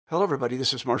Hello, everybody.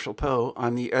 This is Marshall Poe.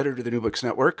 I'm the editor of the New Books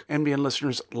Network. NBN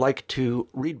listeners like to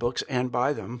read books and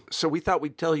buy them. So we thought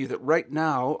we'd tell you that right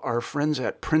now, our friends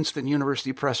at Princeton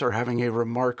University Press are having a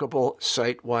remarkable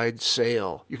site-wide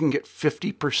sale. You can get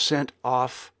 50%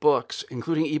 off books,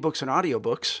 including ebooks and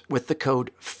audiobooks, with the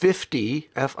code 50,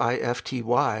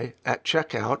 F-I-F-T-Y, at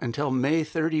checkout until May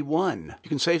 31. You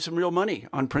can save some real money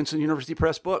on Princeton University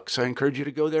Press books. I encourage you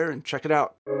to go there and check it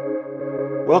out.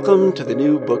 Welcome to the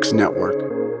New Books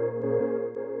Network.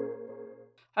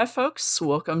 Hi, folks.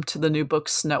 Welcome to the New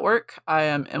Books Network. I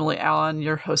am Emily Allen,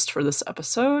 your host for this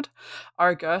episode.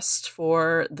 Our guest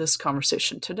for this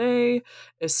conversation today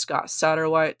is Scott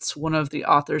Satterwhite, one of the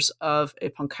authors of A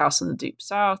Punk House in the Deep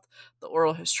South, The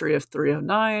Oral History of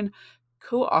 309,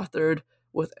 co-authored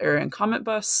with Arion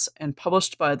Cometbus and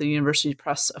published by the University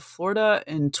Press of Florida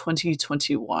in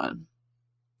 2021.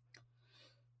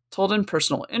 Told in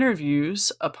personal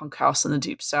interviews, A Punk House in the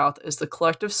Deep South is the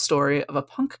collective story of a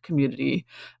punk community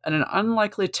in an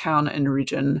unlikely town and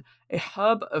region, a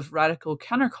hub of radical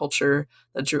counterculture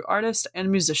that drew artists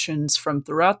and musicians from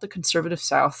throughout the conservative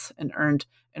South and earned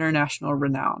international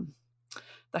renown.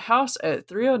 The house at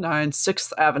 309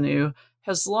 6th Avenue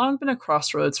has long been a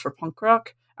crossroads for punk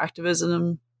rock,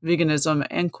 activism, veganism,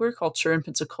 and queer culture in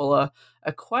Pensacola,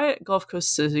 a quiet Gulf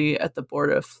Coast city at the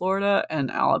border of Florida and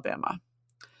Alabama.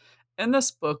 In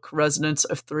this book, residents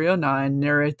of 309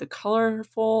 narrate the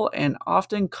colorful and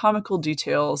often comical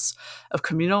details of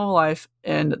communal life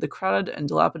in the crowded and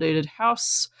dilapidated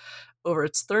house over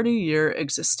its 30-year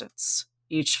existence.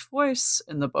 Each voice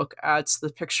in the book adds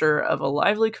the picture of a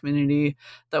lively community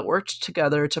that worked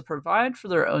together to provide for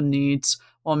their own needs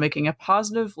while making a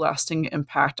positive, lasting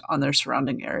impact on their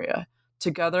surrounding area.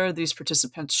 Together, these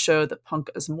participants show that punk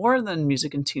is more than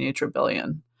music and teenage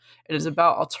rebellion. It is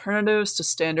about alternatives to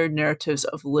standard narratives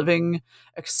of living,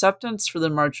 acceptance for the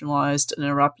marginalized in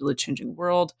a rapidly changing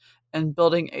world, and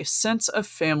building a sense of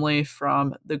family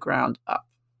from the ground up.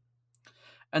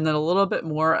 And then a little bit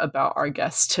more about our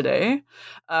guest today.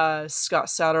 Scott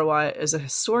Satterwhite is a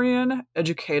historian,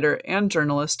 educator, and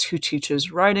journalist who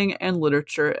teaches writing and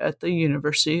literature at the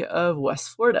University of West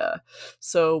Florida.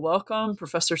 So welcome,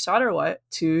 Professor Satterwhite,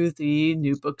 to the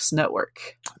New Books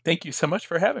Network. Thank you so much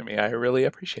for having me. I really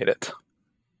appreciate it.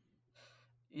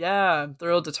 Yeah, I'm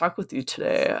thrilled to talk with you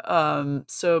today.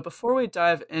 So before we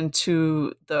dive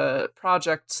into the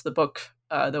project, the book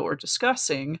that we're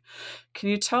discussing, can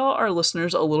you tell our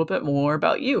listeners a little bit more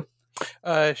about you?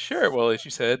 Sure. Well, as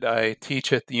you said, I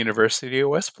teach at the University of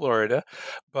West Florida,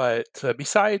 but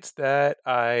besides that,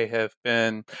 I have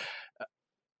been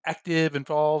active,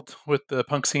 involved with the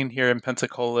punk scene here in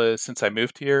Pensacola since I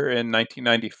moved here in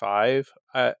 1995.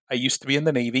 I used to be in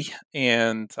the Navy,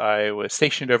 and I was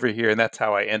stationed over here, and that's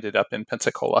how I ended up in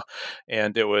Pensacola.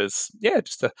 And it was,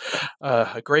 just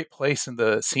a great place, and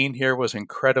the scene here was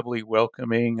incredibly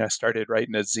welcoming. I started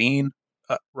writing a zine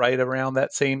right around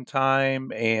that same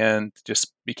time, and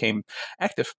just became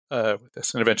active with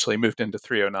this, and eventually moved into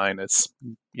 309 as,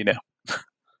 you know.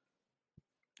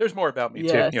 There's more about me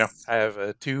too. Yes. I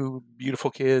have two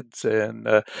beautiful kids, and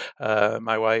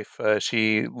my wife,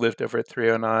 she lived over at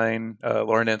 309.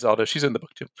 Lauren Anzaldo, she's in the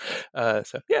book too.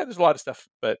 There's a lot of stuff,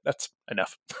 but that's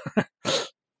enough.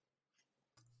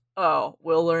 Oh,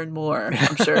 we'll learn more,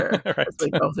 I'm sure, Right. as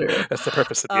we go through. That's the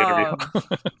purpose of the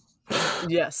interview.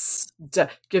 Yes,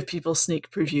 give people sneak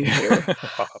preview here.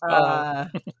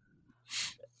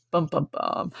 Bum, bum,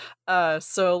 bum.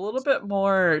 So a little bit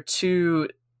more to,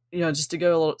 just to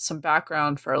give some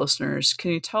background for our listeners.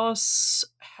 Can you tell us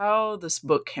how this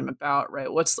book came about,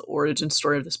 right? What's the origin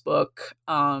story of this book?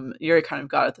 You already kind of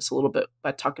got at this a little bit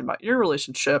by talking about your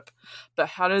relationship, but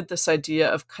how did this idea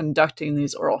of conducting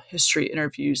these oral history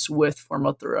interviews with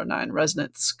former 309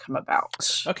 residents come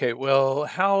about? Okay, well,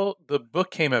 how the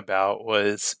book came about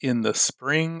was in the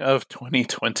spring of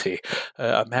 2020,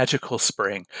 a magical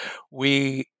spring.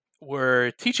 We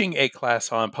were teaching a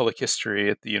class on public history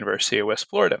at the University of West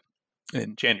Florida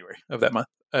in January of that month,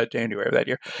 January of that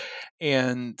year.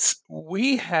 And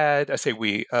we had,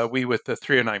 we with the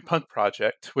 309 Punk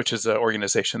Project, which is an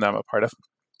organization that I'm a part of,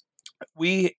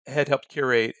 we had helped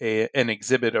curate an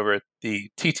exhibit over at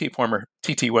the former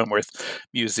T.T. Wentworth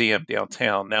Museum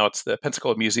downtown. Now it's the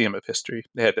Pensacola Museum of History.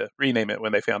 They had to rename it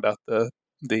when they found out the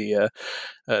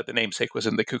namesake was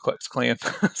in the Ku Klux Klan,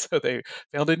 so they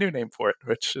found a new name for it,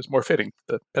 which is more fitting,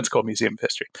 the Pensacola Museum of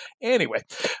History. Anyway,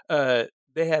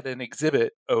 they had an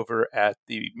exhibit over at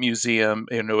the museum,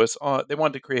 and they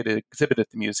wanted to create an exhibit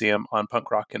at the museum on punk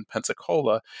rock in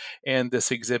Pensacola, and this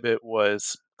exhibit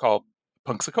was called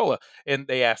Punsacola, and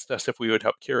they asked us if we would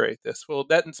help curate this. Well,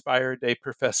 that inspired a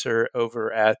professor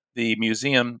over at the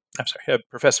museum. I'm sorry, a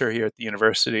professor here at the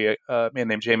university, a man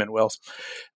named Jamin Wells,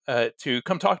 to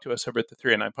come talk to us over at the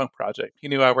 309 Punk Project. He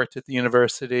knew I worked at the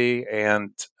university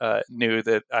and knew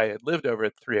that I had lived over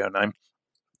at 309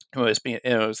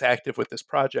 and was active with this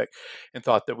project, and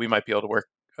thought that we might be able to work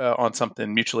on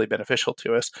something mutually beneficial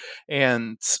to us.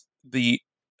 And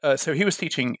so he was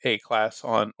teaching a class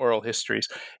on oral histories,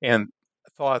 and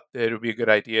thought that it would be a good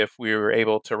idea if we were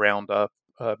able to round up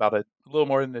about a little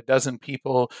more than a dozen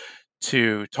people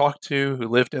to talk to who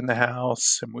lived in the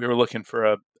house, and we were looking for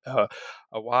a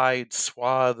wide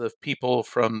swath of people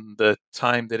from the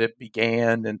time that it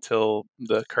began until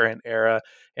the current era,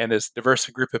 and as diverse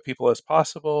a group of people as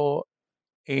possible.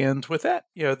 And with that,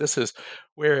 this is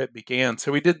where it began.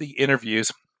 So we did the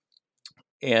interviews,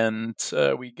 and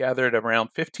we gathered around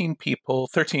 15 people.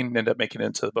 13 ended up making it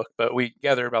into the book, but we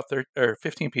gathered about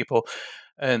 15 people,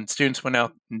 and students went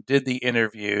out and did the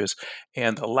interviews.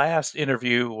 And the last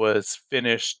interview was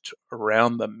finished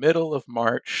around the middle of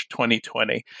March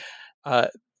 2020. I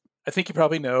think you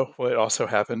probably know what also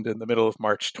happened in the middle of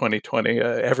March 2020.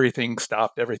 Everything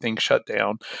stopped, everything shut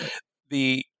down.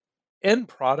 The end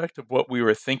product of what we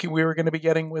were thinking we were going to be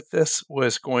getting with this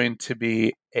was going to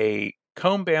be a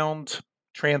comb-bound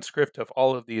transcript of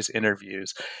all of these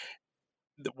interviews.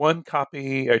 One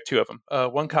copy, or two of them,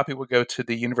 one copy would go to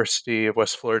the University of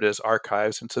West Florida's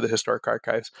archives and to the historic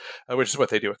archives, which is what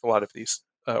they do with a lot of these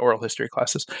oral history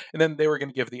classes. And then they were going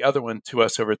to give the other one to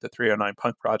us over at the 309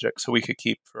 Punk Project so we could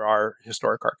keep for our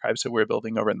historic archives that we were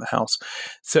building over in the house.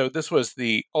 So this was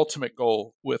the ultimate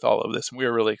goal with all of this. And we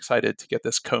were really excited to get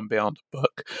this comb-bound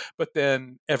book. But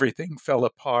then everything fell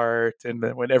apart. And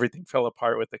then when everything fell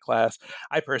apart with the class,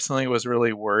 I personally was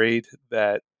really worried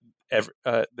that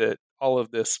that all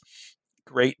of this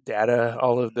great data,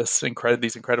 all of these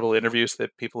incredible interviews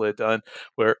that people had done,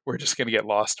 were just going to get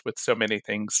lost with so many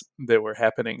things that were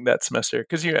happening that semester.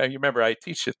 Because you remember I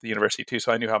teach at the university too,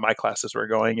 so I knew how my classes were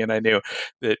going, and I knew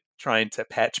that trying to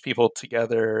patch people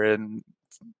together and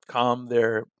calm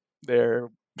their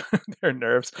their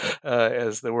nerves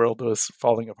as the world was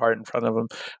falling apart in front of them.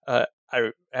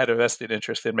 I had a vested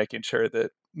interest in making sure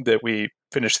that we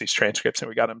finished these transcripts and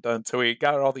we got them done. So we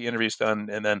got all the interviews done,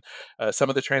 and then some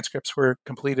of the transcripts were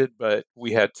completed, but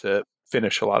we had to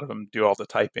finish a lot of them, do all the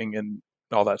typing and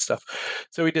all that stuff.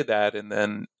 So we did that, and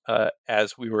then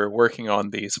as we were working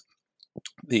on these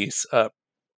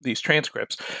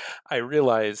transcripts, I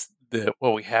realized that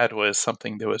what we had was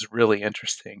something that was really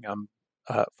interesting.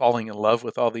 Falling in love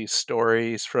with all these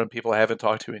stories from people I haven't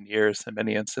talked to in years in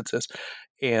many instances,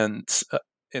 and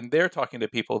they're talking to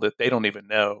people that they don't even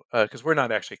know, because we're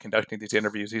not actually conducting these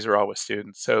interviews. These are all with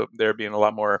students, so they're being a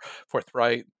lot more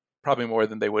forthright, probably more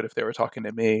than they would if they were talking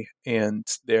to me. And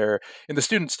the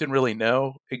students didn't really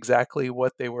know exactly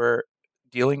what they were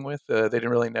dealing with. They didn't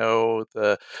really know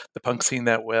the punk scene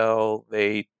that well.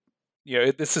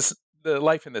 This is the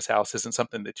life in this house isn't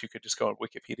something that you could just go on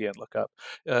Wikipedia and look up.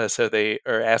 So they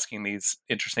are asking these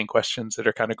interesting questions that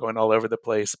are kind of going all over the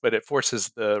place, but it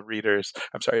forces the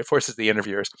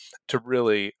interviewers to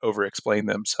really over-explain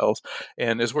themselves.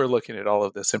 And as we're looking at all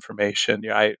of this information,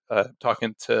 I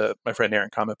talking to my friend Aaron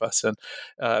Kamabusson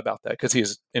about that, because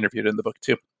he's interviewed in the book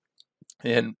too.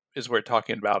 And as we're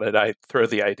talking about it, I throw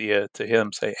the idea to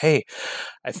him, say, hey,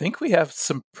 I think we have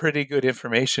some pretty good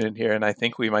information in here, and I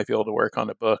think we might be able to work on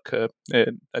a book.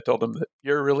 And I told him that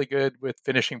you're really good with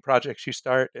finishing projects you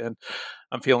start, and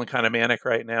I'm feeling kind of manic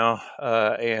right now,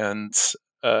 and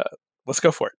let's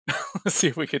go for it. Let's see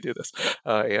if we can do this.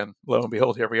 And lo and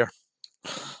behold, here we are.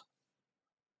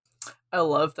 I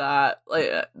love that.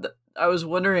 I was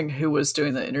wondering who was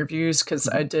doing the interviews, because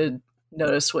I did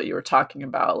notice what you were talking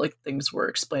about. Like, things were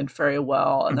explained very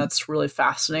well, and that's really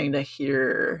fascinating to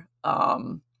hear,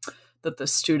 that the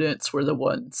students were the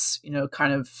ones,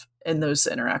 kind of in those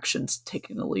interactions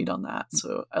taking the lead on that.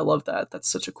 So I love that. That's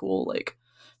such a cool,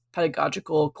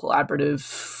 pedagogical,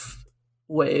 collaborative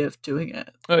way of doing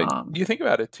it. You think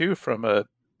about it too from a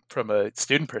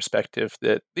student perspective,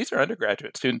 that these are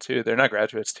undergraduate students too. They're not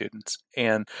graduate students,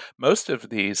 and most of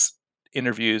these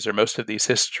interviews or most of these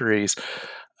histories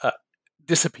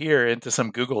disappear into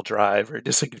some Google Drive or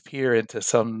disappear into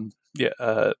some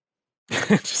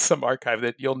just some archive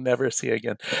that you'll never see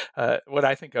again. What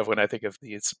I think of when I think of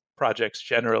these projects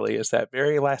generally is that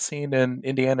very last scene in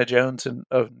Indiana Jones and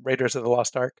Raiders of the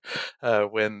Lost Ark,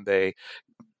 when they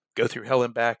go through hell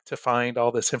and back to find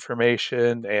all this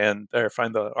information or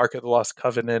find the Ark of the Lost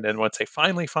Covenant. And once they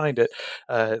finally find it,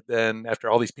 then after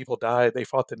all these people died, they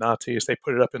fought the Nazis, they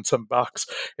put it up in some box,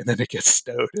 and then it gets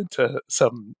stowed into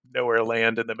some nowhere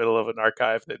land in the middle of an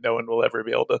archive that no one will ever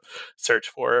be able to search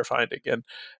for or find again.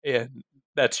 And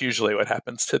that's usually what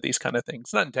happens to these kind of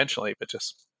things, not intentionally, but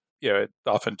just, it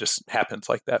often just happens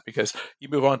like that because you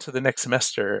move on to the next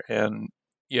semester. And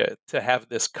to have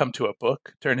this come to a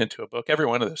book, turn into a book. Every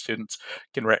one of the students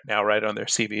can now write on their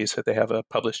CVs that they have a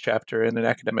published chapter in an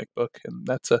academic book, and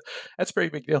that's a pretty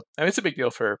big deal. I mean, it's a big deal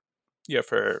for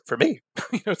for me.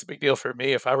 It's a big deal for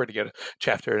me if I were to get a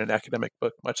chapter in an academic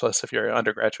book, much less if you're an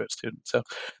undergraduate student. So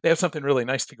they have something really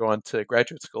nice to go on to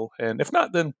graduate school, and if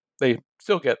not, then they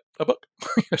still get a book.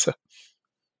 So.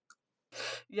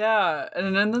 Yeah,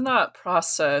 and in that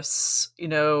process,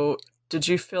 did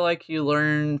you feel like you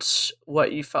learned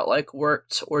what you felt like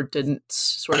worked or didn't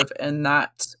sort of in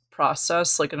that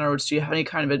process? Like, in other words, do you have any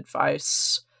kind of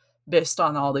advice based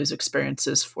on all these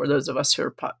experiences for those of us who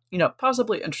are,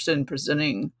 possibly interested in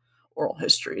presenting oral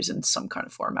histories in some kind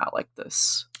of format like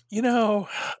this?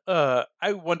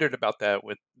 I wondered about that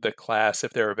with the class,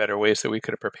 if there were better ways that we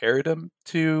could have prepared them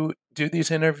to do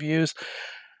these interviews.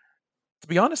 To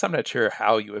be honest, I'm not sure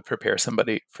how you would prepare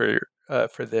somebody for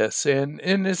this, and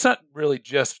it's not really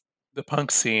just the punk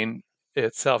scene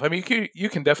itself. I mean, you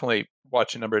can definitely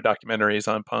watch a number of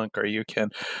documentaries on punk, or you can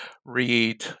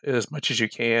read as much as you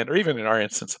can, or even in our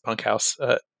instance, the Punk House.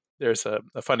 There's a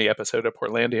funny episode of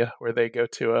Portlandia where they go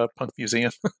to a punk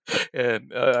museum,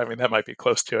 and I mean that might be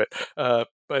close to it.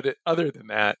 But other than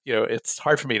that, it's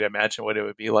hard for me to imagine what it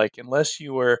would be like unless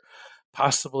you were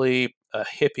possibly a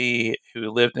hippie who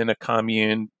lived in a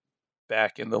commune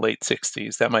back in the late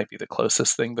 60s. That might be the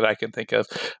closest thing that I can think of.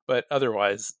 But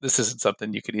otherwise, this isn't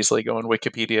something you could easily go on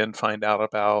Wikipedia and find out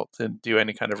about and do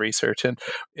any kind of research. And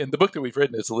the book that we've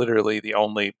written is literally the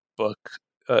only book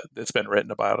that's been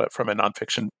written about it from a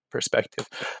nonfiction perspective.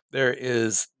 There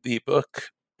is the book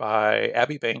by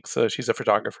Abby Banks. She's a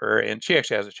photographer, and she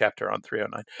actually has a chapter on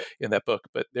 309 in that book.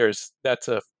 But that's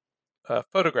a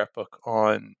photograph book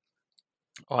on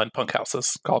punk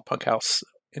houses called Punk House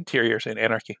Interiors and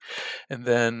Anarchy. And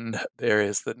then there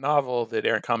is the novel that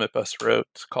Aaron Cometbus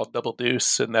wrote called Double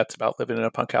Deuce, and that's about living in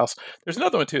a punk house. There's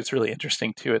another one too. It's really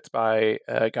interesting too. It's by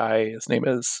a guy. His name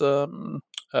is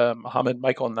Muhammad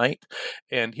Michael Knight,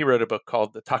 and he wrote a book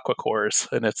called The Taqwa Corps,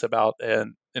 and it's about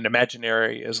an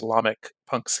imaginary Islamic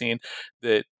punk scene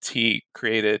that he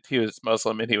created. He was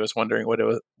Muslim, and he was wondering what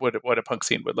a punk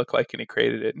scene would look like, and he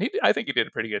created it. And I think he did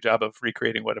a pretty good job of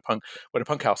recreating what a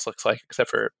punk house looks like, except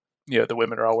for the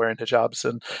women are all wearing hijabs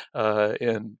and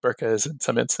burqas in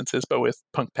some instances, but with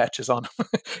punk patches on them.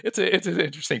 It's an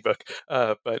interesting book,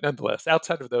 but nonetheless,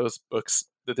 outside of those books,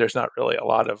 there's not really a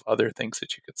lot of other things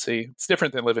that you could see. It's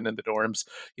different than living in the dorms.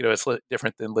 It's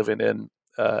different than living in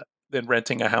than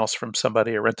renting a house from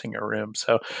somebody or renting a room.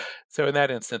 So in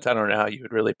that instance, I don't know how you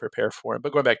would really prepare for it.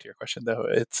 But going back to your question, though,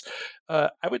 it's I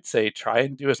would say try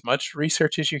and do as much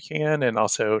research as you can, and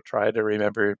also try to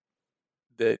remember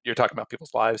that you're talking about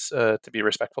people's lives, to be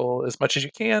respectful as much as you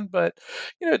can. But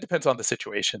it depends on the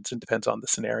situations and depends on the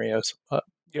scenarios.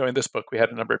 In this book, we had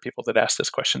a number of people that asked us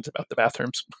questions about the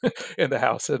bathrooms in the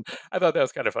house, and I thought that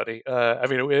was kind of funny. I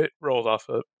mean, it rolled off.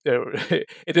 It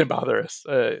didn't bother us,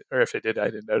 or if it did, I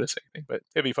didn't notice anything. But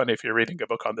it'd be funny if you're reading a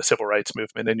book on the civil rights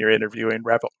movement and you're interviewing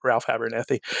Ralph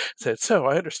Abernathy. Said, "So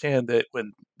I understand that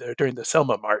during the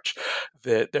Selma March,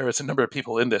 that there was a number of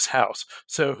people in this house.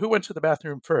 So who went to the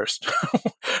bathroom first?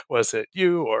 Was it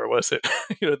you, or was it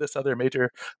this other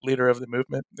major leader of the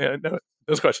movement?" No,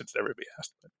 those questions never be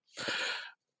asked.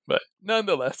 But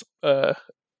nonetheless,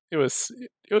 it was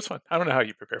fun. I don't know how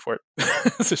you prepare for it.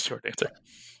 It's a short answer.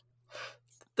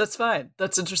 That's fine.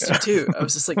 That's interesting too. I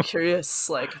was just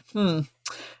curious,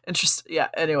 interesting. Yeah.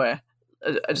 Anyway,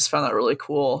 I just found that really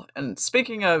cool. And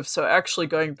speaking of, so actually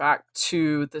going back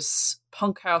to this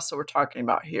punk house that we're talking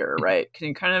about here, right? Can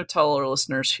you kind of tell our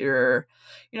listeners here,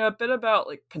 a bit about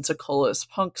Pensacola's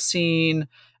punk scene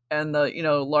and the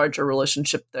larger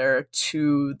relationship there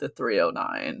to the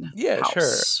 309 Yeah, house?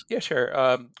 sure. Yeah,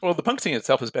 sure. Well, the punk scene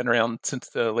itself has been around since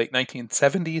the late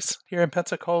 1970s here in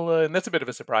Pensacola, and that's a bit of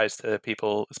a surprise to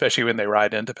people, especially when they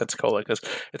ride into Pensacola, because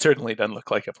it certainly doesn't look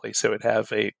like a place that would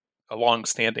have a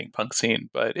long-standing punk scene,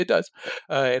 but it does.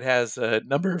 It has a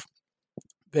number of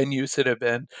venues that have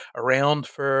been around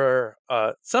for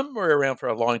some were around for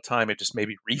a long time. It just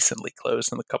maybe recently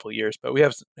closed in a couple of years, but we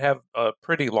have a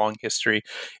pretty long history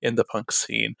in the punk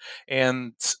scene,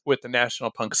 and with the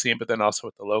national punk scene, but then also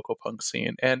with the local punk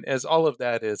scene. And as all of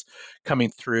that is coming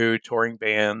through, touring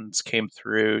bands came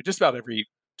through. Just about every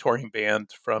touring band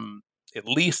from at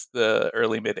least the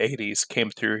early mid 80s came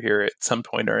through here at some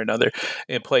point or another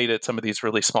and played at some of these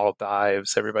really small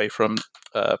dives. Everybody from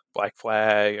Black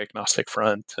Flag, Agnostic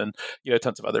Front, and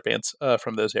tons of other bands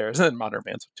from those eras, and then modern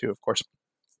bands too, of course.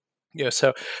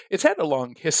 So it's had a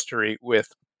long history with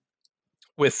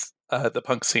the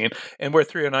punk scene. And where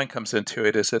 309 comes into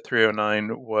it is that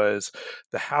 309 was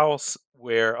the house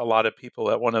where a lot of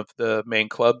people at one of the main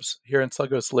clubs here in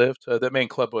Sluggos lived. The main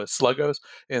club was Sluggos,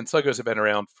 and Sluggos have been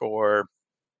around for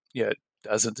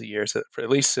dozens of years, for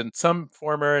at least in some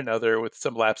form or another, with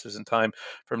some lapses in time,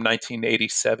 from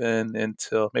 1987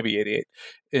 until maybe 88,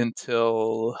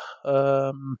 until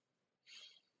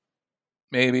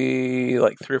maybe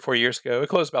like 3 or 4 years ago. It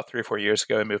closed about 3 or 4 years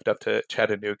ago and moved up to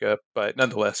Chattanooga. But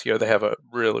nonetheless, they have a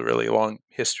really, really long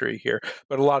history here.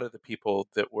 But a lot of the people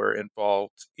that were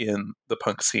involved in the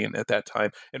punk scene at that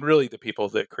time, and really the people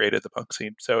that created the punk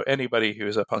scene. So anybody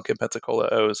who's a punk in Pensacola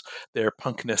owes their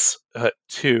punkness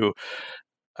to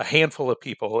a handful of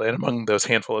people, and among those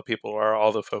handful of people are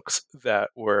all the folks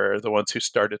that were the ones who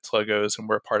started Sluggos and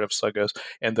were a part of Sluggos,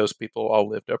 and those people all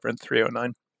lived over in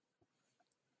 309.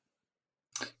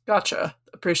 Gotcha.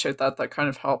 Appreciate that. That kind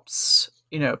of helps,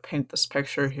 paint this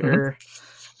picture here.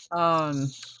 Mm-hmm.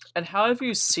 And how have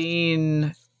you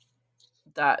seen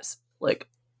that,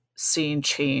 scene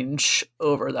change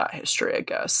over that history, I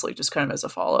guess? Just kind of as a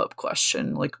follow-up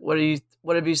question. What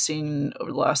have you seen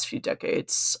over the last few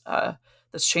decades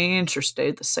that's changed or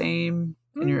stayed the same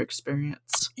in your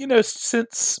experience?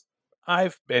 Since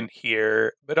I've been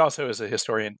here, but also as a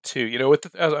historian too,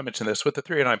 as I mentioned this, with the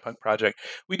 309 Punk Project,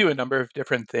 we do a number of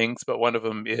different things, but one of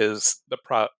them is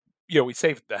we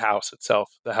saved the house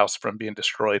itself, the house from being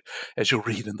destroyed, as you'll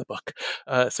read in the book.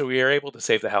 So we are able to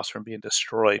save the house from being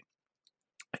destroyed.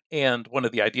 And one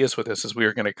of the ideas with this is we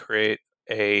were going to create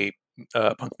a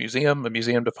punk museum, a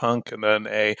museum to punk, and then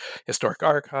a historic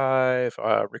archive,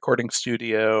 a recording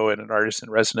studio, and an artist in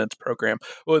residence program.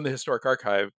 Well, in the historic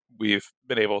archive, we've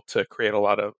been able to be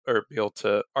able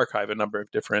to archive a number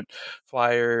of different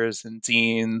flyers and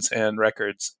zines and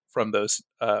records from those,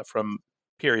 from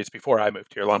periods before I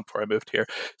moved here, long before I moved here.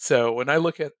 So when I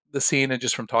look at the scene and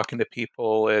just from talking to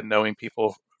people and knowing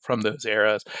people from those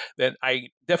eras, then I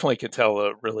definitely can tell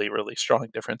a really, really strong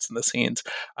difference in the scenes.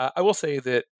 I will say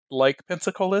that, like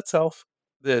Pensacola itself,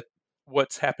 that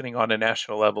what's happening on a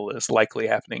national level is likely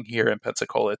happening here in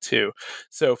Pensacola too.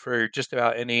 So for just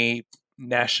about any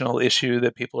national issue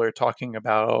that people are talking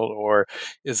about or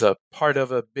is a part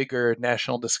of a bigger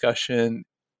national discussion,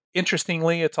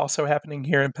 interestingly, it's also happening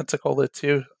here in Pensacola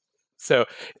too. So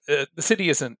the city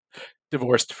isn't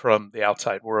divorced from the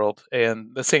outside world,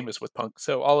 and the same is with punk.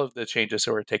 So all of the changes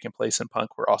that were taking place in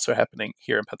punk were also happening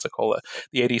here in Pensacola.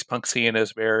 The 80s punk scene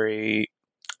is very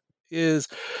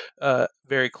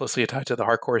closely tied to the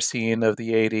hardcore scene of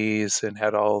the 80s and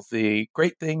had all the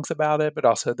great things about it, but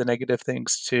also the negative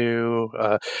things too.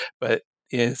 But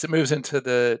as it moves into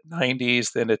the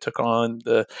 90s, then it took on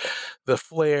the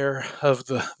flair of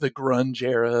the grunge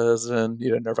eras and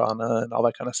Nirvana and all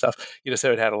that kind of stuff.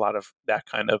 So it had a lot of that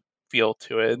kind of feel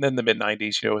to it. And then the mid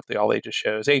 90s, with the all ages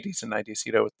shows, 80s and 90s,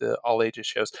 with the all ages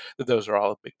shows, those are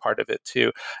all a big part of it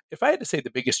too. If I had to say the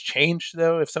biggest change,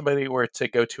 though, if somebody were to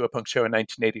go to a punk show in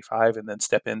 1985 and then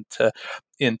step into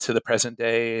the present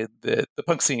day, the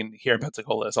punk scene here in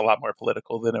Pensacola is a lot more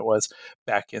political than it was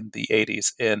back in the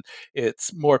 80s. And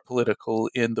it's more political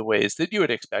in the ways that you would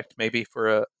expect maybe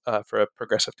for a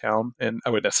progressive town. And I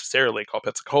would necessarily call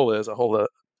Pensacola as a whole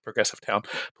progressive town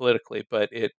politically, but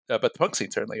the punk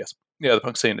scene certainly is. The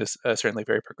punk scene is certainly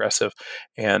very progressive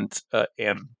and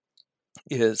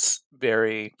is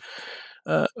very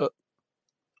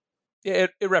it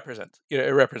represents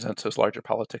those larger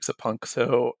politics of punk.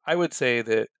 So I would say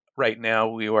that right now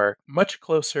we are much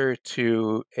closer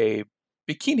to a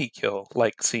Bikini Kill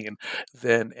like scene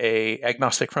than a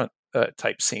Agnostic Front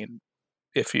type scene,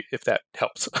 if that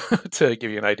helps to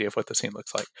give you an idea of what the scene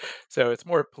looks like. So it's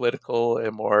more political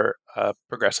and more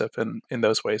progressive in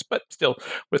those ways, but still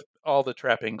with all the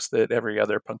trappings that every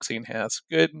other punk scene has,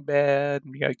 good and bad.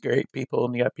 And you got great people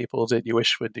and you got people that you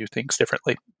wish would do things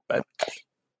differently, but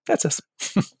that's us.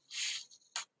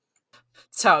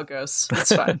 That's how it goes.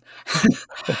 It's fine.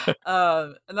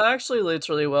 And that actually leads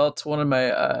really well to one of my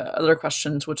other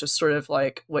questions, which is sort of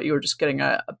like what you were just getting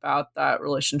at about that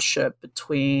relationship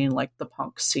between the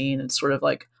punk scene and sort of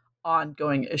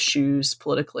ongoing issues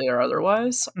politically or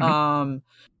otherwise. Mm-hmm.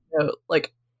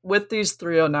 With these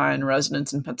 309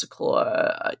 residents in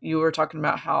Pensacola, you were talking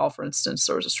about how, for instance,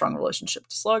 there was a strong relationship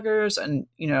to sluggers, and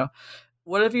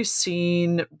what have you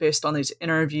seen based on these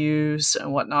interviews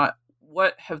and whatnot?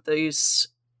 What have these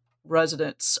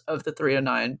residents of the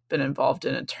 309 been involved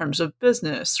in terms of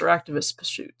business or activist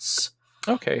pursuits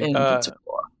Okay. in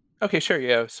Pensacola? Okay, sure.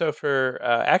 Yeah. So for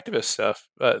activist stuff,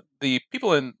 the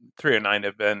people in 309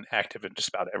 have been active in just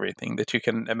about everything that you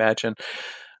can imagine.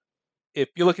 If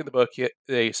you look at the book,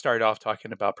 they start off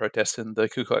talking about protests in the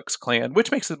Ku Klux Klan, which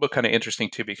makes the book kind of interesting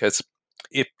too, because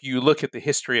if you look at the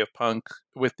history of punk,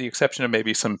 with the exception of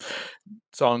maybe some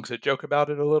songs that joke about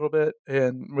it a little bit,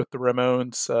 and with the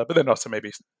Ramones, but then also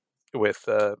maybe with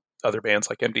other bands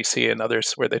like MDC and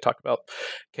others where they talk about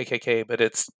KKK, but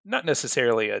it's not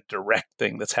necessarily a direct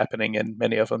thing that's happening in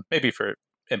many of them. Maybe for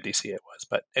MDC it was,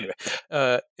 but anyway,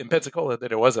 in Pensacola,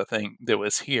 that it was a thing that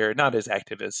was here, not as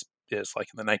active as is like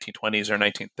in the 1920s or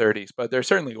 1930s, but there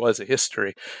certainly was a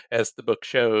history, as the book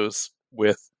shows,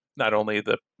 with not only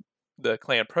the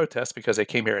Klan protests, because they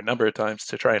came here a number of times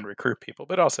to try and recruit people,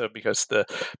 but also because the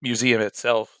museum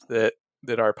itself that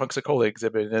our Punxsutaula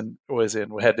exhibit was in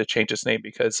had to change its name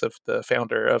because of the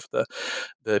founder of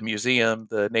the museum.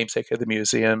 The namesake of the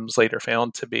museum was later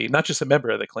found to be not just a member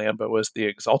of the Klan, but was the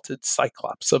exalted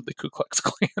Cyclops of the Ku Klux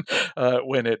Klan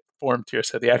when it formed here.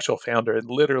 So the actual founder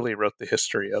literally wrote the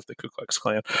history of the Ku Klux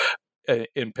Klan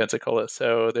in Pensacola.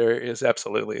 So there is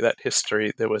absolutely that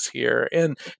history that was here.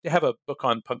 And to have a book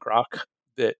on punk rock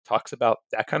that talks about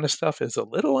that kind of stuff is a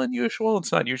little unusual.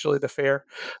 It's not usually the fare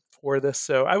for this.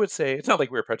 So I would say it's not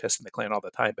like we were protesting the Klan all the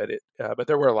time, but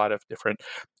there were a lot of different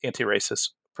anti-racist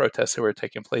protests that were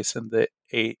taking place in the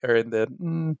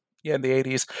in the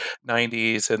 80s,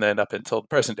 90s, and then up until the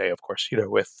present day, of course,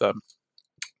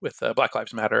 with Black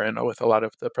Lives Matter and with a lot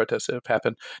of the protests that have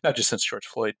happened, not just since George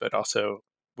Floyd, but also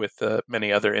with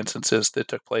many other instances that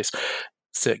took place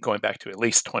going back to at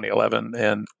least 2011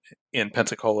 and in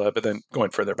Pensacola, but then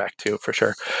going further back too, for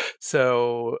sure.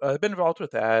 So I've been involved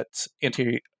with that,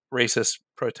 anti-racist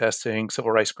protesting,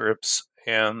 civil rights groups,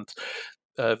 and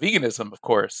veganism, of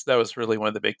course. That was really one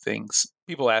of the big things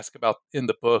people ask about in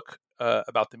the book,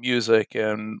 about the music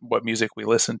and what music we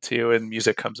listen to, and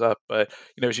music comes up. But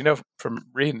as you know from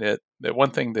reading it, that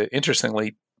one thing that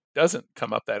interestingly doesn't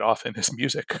come up that often is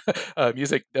music.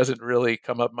 Music doesn't really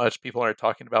come up much. People aren't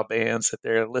talking about bands that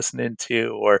they're listening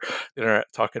to, or they're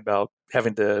talking about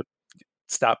having to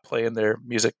stop playing their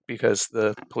music because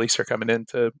the police are coming in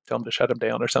to tell them to shut them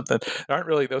down or something. There aren't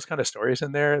really those kind of stories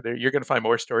in there. You're going to find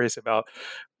more stories about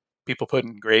people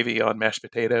putting gravy on mashed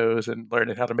potatoes and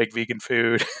learning how to make vegan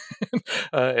food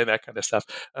and that kind of stuff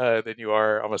than you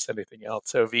are almost anything else.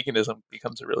 So veganism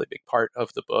becomes a really big part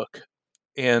of the book.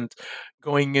 And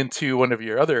going into one of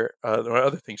your other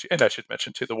things, and I should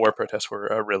mention too, the war protests were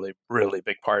a really, really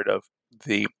big part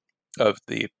the of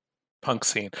the punk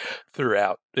scene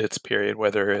throughout its period,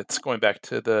 whether it's going back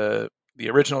to the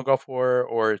original Gulf War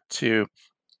or to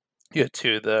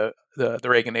the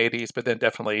Reagan 80s, but then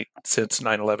definitely since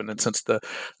 9/11 and since the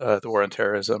war on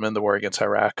terrorism and the war against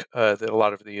Iraq, that a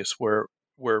lot of these were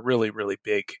really, really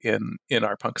big in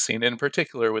our punk scene, and in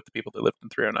particular with the people that lived in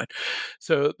 309.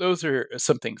 So those are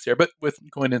some things there. But with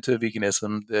going into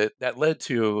veganism, that led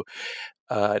to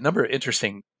a number of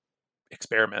interesting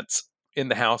experiments. In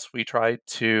the house, we tried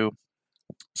to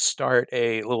start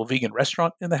a little vegan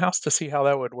restaurant in the house to see how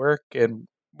that would work. And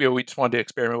we just wanted to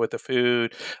experiment with the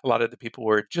food. A lot of the people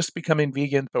were just becoming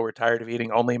vegan, but were tired of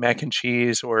eating only mac and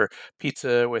cheese or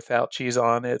pizza without cheese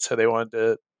on it. So they wanted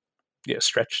to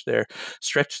stretch their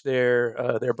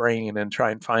brain and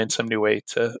try and find some new way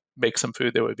to make some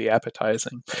food that would be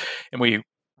appetizing. And we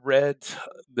read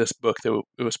this book that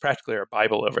it was practically our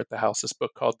Bible over at the house. This book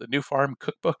called The New Farm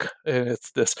Cookbook, and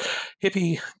it's this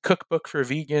hippie cookbook for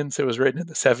vegans. It was written in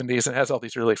the 70s and has all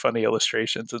these really funny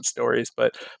illustrations and stories.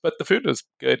 But the food was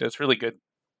good. It's really good,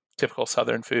 typical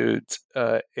Southern foods,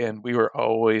 and we were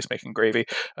always making gravy,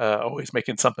 always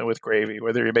making something with gravy,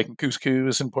 whether you're making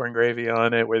couscous and pouring gravy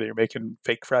on it, whether you're making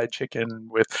fake fried chicken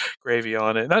with gravy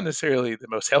on it. Not necessarily the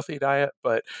most healthy diet,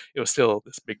 but it was still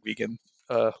this big vegan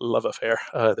love affair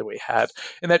that we had.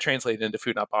 And that translated into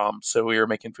Food Not Bombs. So we were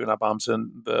making Food Not Bombs, and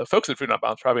the folks at Food Not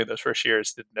Bombs probably in those first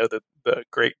years didn't know the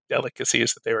great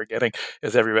delicacies that they were getting,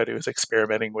 as everybody was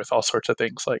experimenting with all sorts of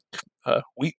things like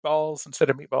wheat balls instead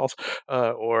of meatballs,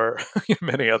 or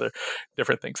many other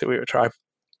different things that we would try.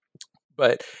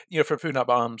 But for Food Not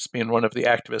Bombs being one of the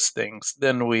activist things,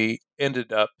 then we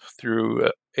ended up through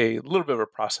a little bit of a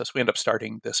process. We ended up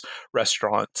starting this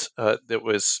restaurant that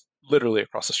was literally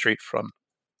across the street from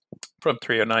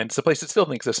 309. It's a place that's still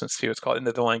in existence too. It's called In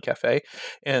the Line Cafe.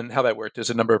 And how that worked is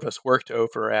a number of us worked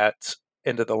over at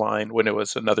end of the line when it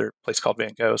was another place called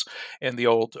Van Gogh's, and the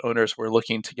old owners were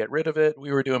looking to get rid of it.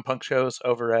 We were doing punk shows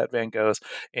over at Van Gogh's,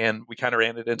 and we kind of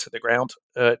ran it into the ground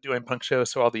doing punk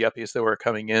shows. So all the yuppies that were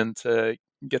coming in to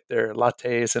get their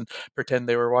lattes and pretend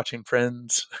they were watching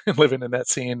Friends and living in that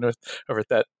scene over at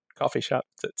that coffee shop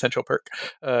at Central Perk,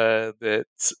 that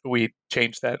we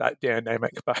changed that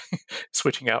dynamic by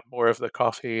switching out more of the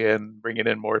coffee and bringing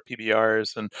in more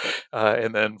PBRs,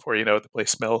 and then before you know it, the place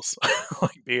smells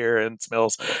like beer and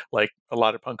smells like a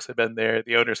lot of punks had been there.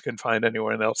 The owners couldn't find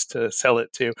anyone else to sell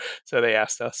it to, so they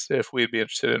asked us if we'd be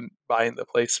interested in buying the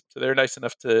place. So they're nice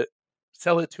enough to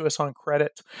sell it to us on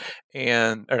credit,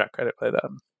 or not credit, but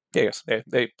yes,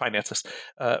 they finance us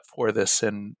for this,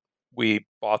 and we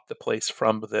bought the place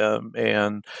from them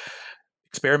and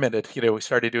experimented. We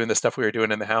started doing the stuff we were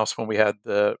doing in the house when we had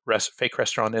the fake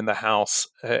restaurant in the house,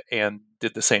 and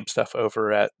did the same stuff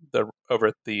over at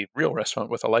the real restaurant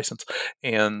with a license,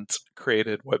 and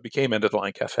created what became End of the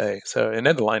Line Cafe. So, and End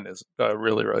of the Line is a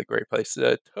really, really great place.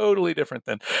 Totally different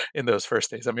than in those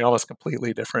first days. I mean, almost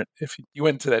completely different. If you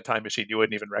went into that time machine, you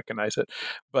wouldn't even recognize it.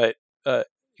 But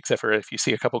except for if you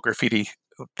see a couple graffiti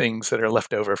things that are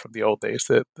left over from the old days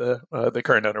that the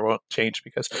current owner won't change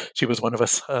because she was one of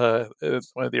us,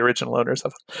 one of the original owners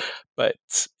of it. But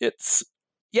it's,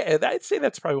 yeah, I'd say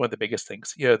that's probably one of the biggest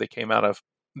things, that came out of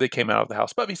the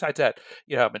house. But besides that,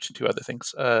 I mentioned two other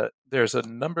things. There's a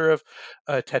number of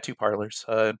tattoo parlors.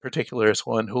 In particular, is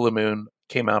one, Hula Moon,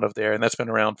 came out of there, and that's been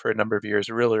around for a number of years.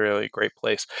 Really, really great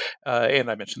place.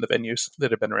 And I mentioned the venues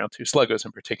that have been around too, Sluggo's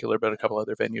in particular, but a couple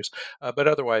other venues. But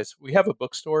otherwise, we have a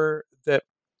bookstore that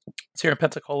it's here in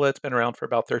Pensacola. It's been around for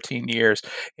about 13 years.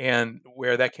 And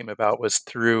where that came about was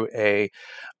through a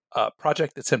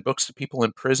project that sent books to people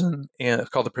in prison, and it's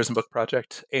called the Prison Book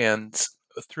Project. And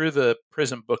through the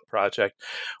Prison Book Project,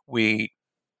 we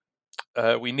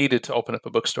needed to open up a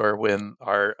bookstore when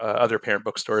our other parent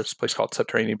bookstore, a place called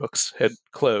Subterranean Books, had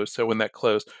closed. So when that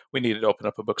closed, we needed to open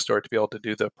up a bookstore to be able to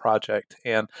do the project.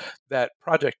 And that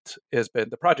project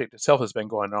the project itself has been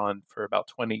going on for about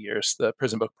 20 years, the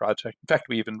Prison Book Project. In fact,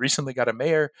 we even recently got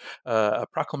a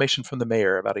proclamation from the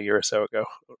mayor about a year or so ago,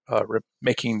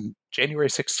 making January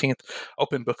 16th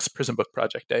Open Books Prison Book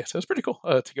Project Day. So it's pretty cool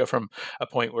to go from a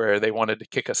point where they wanted to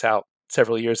kick us out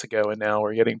several years ago, and now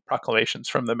we're getting proclamations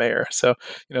from the mayor. So,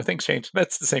 things change.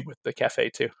 That's the same with the cafe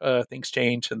too. Things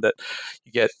change, and that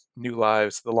you get new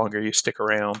lives the longer you stick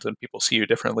around, and people see you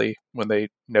differently when they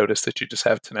notice that you just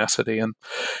have tenacity and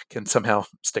can somehow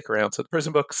stick around. So the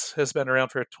Prison Books has been around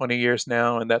for 20 years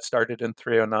now, and that started in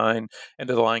 309. End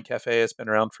of the Line Cafe has been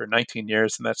around for 19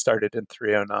 years, and that started in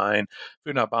 309.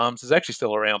 Food Not Bombs is actually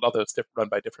still around, although it's run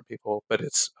by different people, but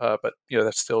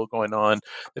that's still going on.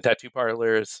 The tattoo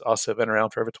parlors also been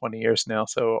around for over 20 years now.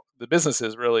 So the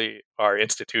businesses really are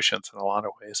institutions in a lot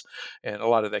of ways. And a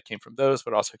lot of that came from those,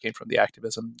 but also came from the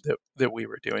activism that we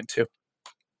were doing too.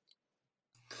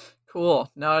 Cool.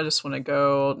 Now I just want to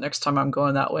go, next time I'm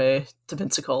going that way, to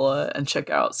Pensacola and check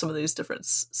out some of these different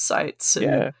sites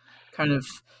and kind of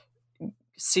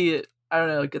see it. I don't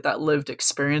know, get that lived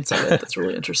experience of it. That's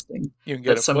really interesting. You can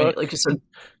get a book. Like you said,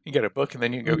 you get a book, and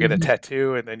then you can go get a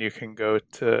tattoo, and then you can go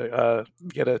to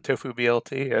get a tofu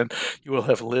BLT, and you will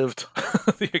have lived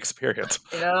the experience.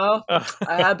 I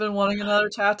have been wanting another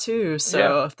tattoo,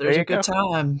 so if there's a good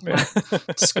time,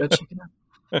 just go check it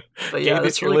out. But yeah,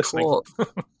 that's really cool.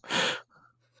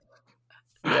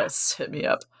 Yes, hit me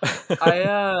up.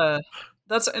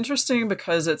 That's interesting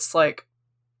because it's like,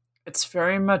 it's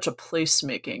very much a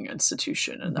placemaking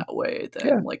institution in that way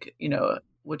that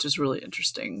which is really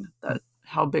interesting, that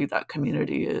how big that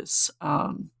community is.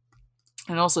 And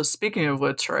also, speaking of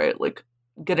which, right, like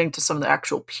getting to some of the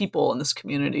actual people in this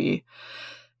community,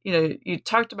 you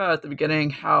talked about at the beginning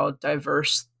how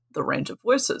diverse the range of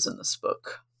voices in this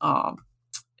book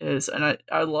is. And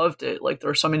I loved it. Like, there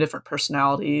are so many different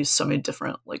personalities, so many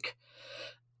different like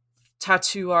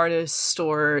tattoo artists,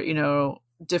 or,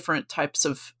 different types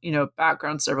of,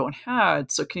 backgrounds everyone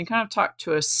had. So can you kind of talk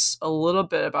to us a little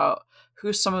bit about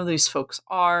who some of these folks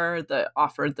are that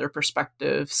offered their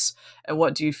perspectives, and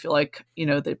what do you feel like,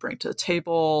 they bring to the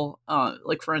table?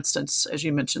 Like, for instance, as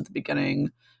you mentioned at the beginning,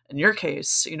 in your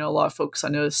case, a lot of folks I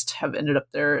noticed have ended up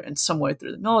there in some way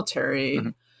through the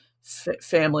military,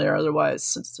 family or otherwise,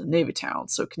 since it's a Navy town.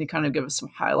 So can you kind of give us some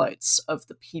highlights of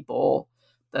the people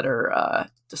that are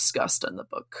discussed in the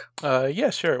book? Yeah,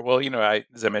 sure. Well,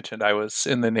 as I mentioned, I was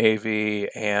in the Navy,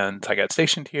 and I got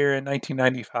stationed here in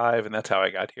 1995, and that's how I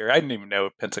got here. I didn't even know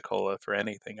Pensacola for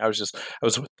anything. I was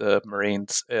with the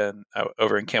Marines and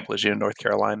over in Camp Lejeune, North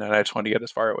Carolina, and I just wanted to get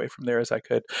as far away from there as I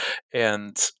could.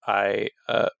 And I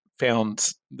found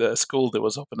the school that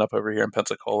was opened up over here in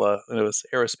Pensacola, and it was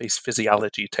Aerospace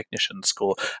Physiology Technician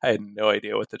School. I had no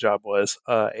idea what the job was,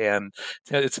 and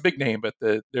it's a big name, but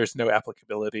there's no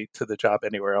applicability to the job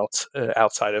anywhere else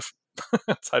outside of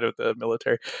outside of the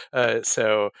military.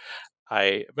 So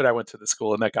I went to the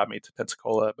school, and that got me to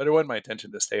Pensacola. But it wasn't my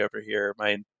intention to stay over here.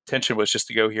 My intention was just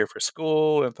to go here for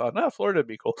school, and thought, no, Florida would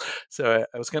be cool. So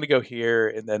I was going to go here,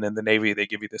 and then in the Navy they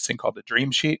give you this thing called a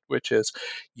dream sheet, which is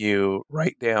you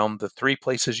write down the 3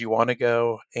 places you want to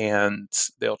go, and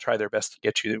they'll try their best to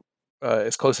get you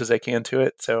as close as they can to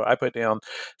it. So I put down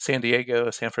San Diego,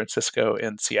 San Francisco,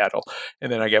 and Seattle,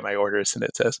 and then I get my orders, and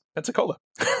it says Pensacola.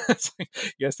 You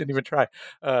guys didn't even try.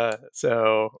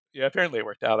 So yeah, apparently it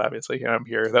worked out. Obviously, I'm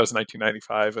here. That was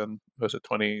 1995, and was it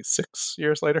 26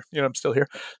 years later? I'm still here.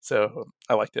 So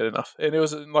I liked it enough, and it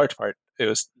was in large part it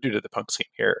was due to the punk scene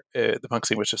here. The punk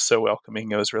scene was just so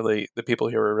welcoming. It was really, the people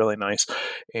here were really nice,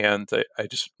 and I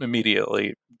just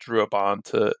immediately drew a bond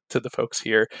to the folks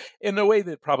here in a way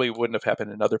that probably wouldn't have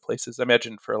happened in other places. I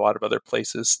imagine for a lot of other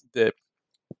places that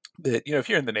if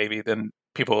you're in the Navy, then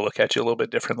people will look at you a little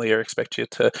bit differently, or expect you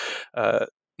to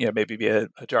maybe be a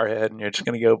jarhead, and you're just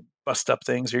going to go bust up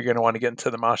things. You're going to want to get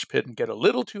into the mosh pit and get a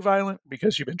little too violent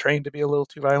because you've been trained to be a little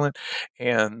too violent.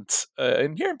 And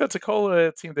here in Pensacola,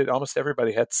 it seemed that almost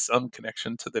everybody had some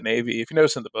connection to the Navy. If you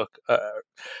notice in the book,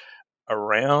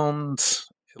 around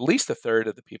at least a third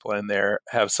of the people in there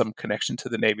have some connection to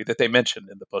the Navy that they mentioned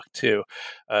in the book too.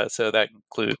 So that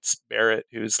includes Barrett,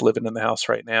 who's living in the house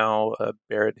right now.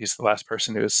 Barrett, he's the last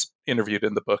person who was interviewed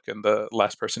in the book, and the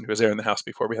last person who was there in the house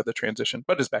before we had the transition,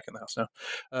 but is back in the house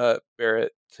now.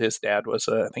 Barrett, his dad was,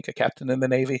 I think, a captain in the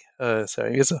Navy.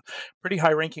 So he's a pretty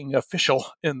high-ranking official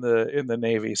in the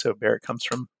Navy. So Barrett comes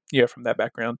from that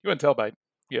background. You wouldn't tell by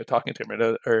talking to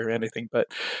him or anything, but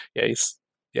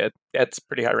dad's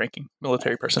pretty high-ranking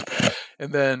military person.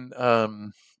 And then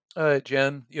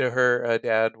Jen, her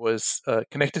dad was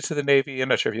connected to the Navy. I'm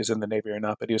not sure if he was in the Navy or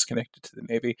not, but he was connected to the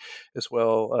Navy as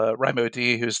well. Raimo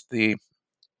D, who's the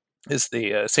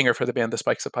singer for the band The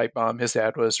Spikes of Pipe Bomb. His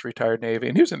dad was retired Navy,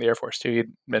 and he was in the Air Force too. He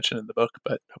mentioned in the book,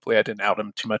 but hopefully I didn't out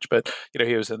him too much. But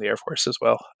he was in the Air Force as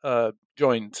well.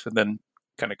 Joined and then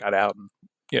kind of got out and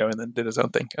and then did his own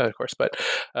thing, of course. But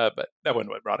that wasn't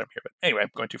what brought him here. But anyway,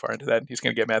 I'm going too far into that, and he's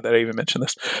going to get mad that I even mentioned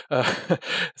this.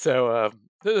 So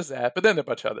there's that. But then a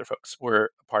bunch of other folks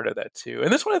were a part of that too.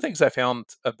 And that's one of the things I found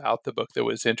about the book that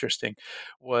was interesting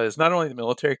was not only the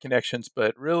military connections,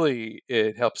 but really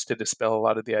it helps to dispel a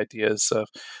lot of the ideas of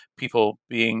people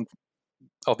being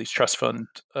all these trust fund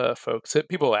folks that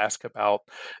people ask about.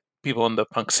 People in the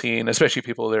punk scene, especially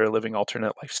people that are living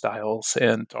alternate lifestyles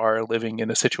and are living in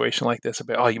a situation like this,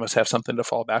 about, you must have something to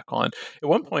fall back on. At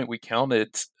one point, we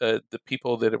counted the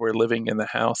people that were living in the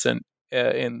house, and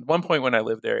in one point when I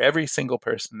lived there, every single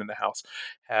person in the house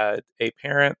had a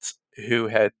parent who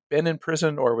had been in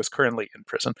prison or was currently in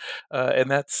prison,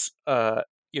 and that's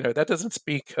that doesn't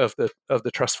speak of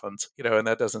the trust funds, and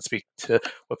that doesn't speak to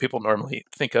what people normally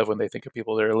think of when they think of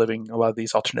people that are living a lot of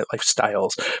these alternate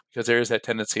lifestyles, because there is that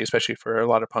tendency, especially for a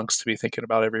lot of punks, to be thinking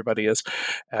about everybody as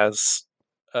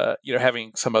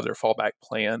having some other fallback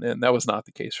plan, and that was not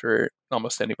the case for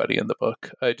almost anybody in the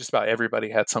book. Just about everybody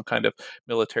had some kind of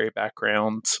military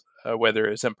background, whether it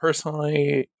was them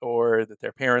personally or that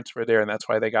their parents were there and that's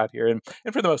why they got here. And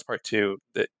for the most part, too,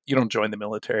 that you don't join the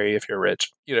military if you're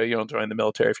rich. You don't join the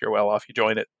military if you're well off. You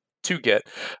join it to get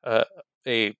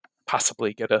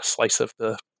possibly get a slice of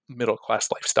the middle class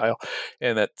lifestyle.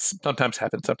 And that sometimes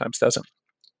happens, sometimes doesn't.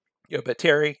 But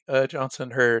Terry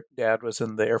Johnson, her dad was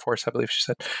in the Air Force, I believe she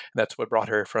said. And that's what brought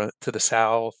her to the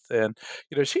South. And,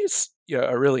 she's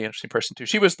a really interesting person, too.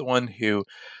 She was the one who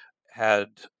had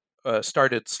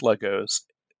started Sluggos.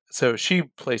 So she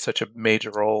plays such a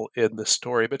major role in the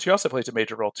story, but she also plays a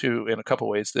major role too in a couple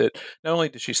ways. That not only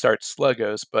did she start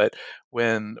Sluggos, but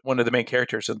when one of the main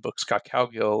characters in the book, Scott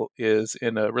Cowgill, is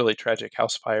in a really tragic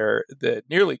house fire that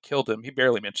nearly killed him. He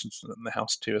barely mentions it in the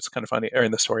house too. It's kind of funny. Or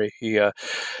in the story,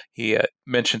 he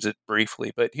mentions it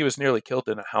briefly, but he was nearly killed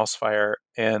in a house fire,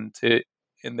 and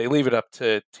they leave it up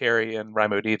to Terry and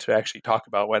Raimo D to actually talk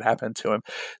about what happened to him.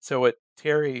 So what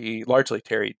Terry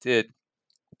did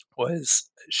was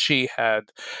she had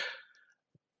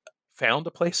found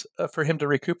a place for him to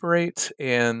recuperate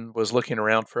and was looking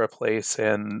around for a place,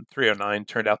 and 309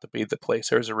 turned out to be the place.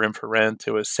 There was a room for rent.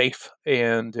 It was safe,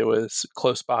 and it was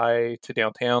close by to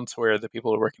downtown, so where the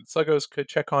people who work in Sluggos could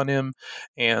check on him,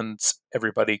 and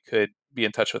everybody could be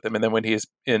in touch with him. And then when he's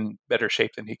in better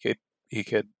shape, then he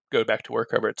could go back to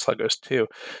work over at Sluggos too.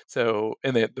 So,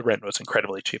 and the rent was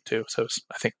incredibly cheap too. So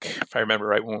I think, if I remember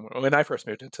right, when I first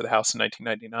moved into the house in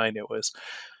 1999, it was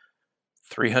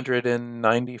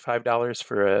 $395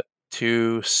 for a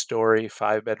 2-story,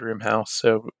 5-bedroom house.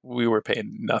 So we were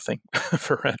paying nothing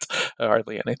for rent,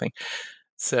 hardly anything.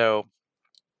 So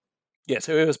yeah,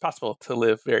 so it was possible to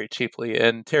live very cheaply,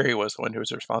 and Terry was the one who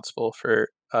was responsible for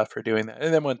doing that.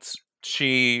 And then once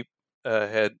she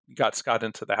had got Scott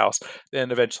into the house,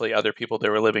 then eventually other people that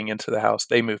were living into the house,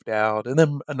 they moved out, and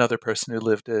then another person who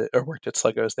lived or worked at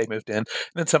Sluggos, they moved in, and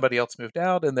then somebody else moved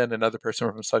out, and then another person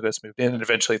from Sluggos moved in, and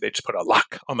eventually they just put a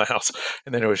lock on the house,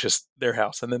 and then it was just their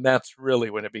house, and then that's really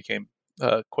when it became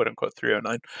quote unquote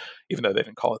 309, even though they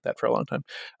didn't call it that for a long time.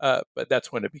 But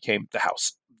that's when it became the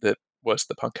house that was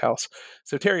the Punk House.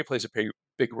 So Terry plays a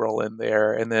big role in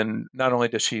there. And then not only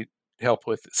does she help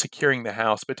with securing the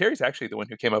house, but Terry's actually the one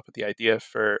who came up with the idea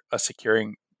for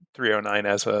securing 309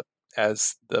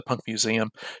 as the Punk Museum.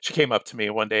 She came up to me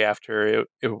one day after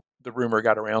the rumor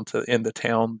got around in the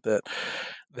town that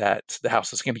the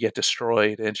house is going to get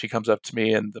destroyed, and she comes up to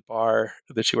me in the bar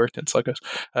that she worked in,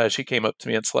 Sluggos. She came up to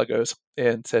me in Sluggos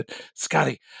and said,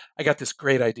 "Scotty, I got this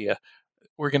great idea.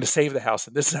 We're going to save the house,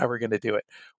 and this is how we're going to do it.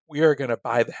 We are going to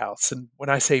buy the house." And when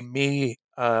I say me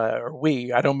or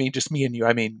we, I don't mean just me and you.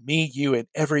 I mean me, you, and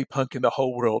every punk in the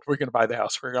whole world. We're going to buy the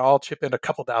house. We're going to all chip in a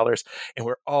couple dollars, and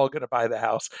we're all going to buy the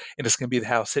house. And it's going to be the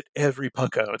house that every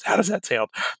punk owns. How does that sound?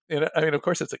 And I mean, of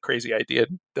course, it's a crazy idea. It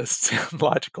doesn't sound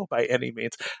logical by any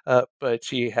means. But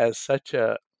she has such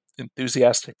a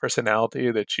enthusiastic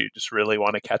personality that you just really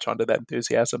want to catch on to that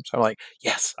enthusiasm. So I'm like,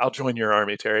 yes, I'll join your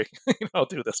army, Terry. I'll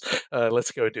do this.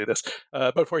 Let's go do this.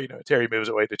 But before you know it, Terry moves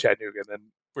away to Chattanooga, and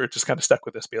then we're just kind of stuck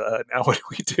with this. Now what do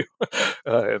we do?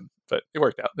 But it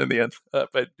worked out in the end.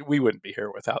 But we wouldn't be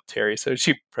here without Terry. So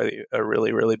she played a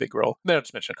really, really big role. And then I'll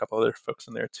just mention a couple other folks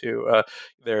in there too.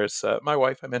 There's my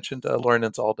wife, I mentioned, Lauren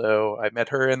Anzaldo. I met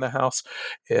her in the house,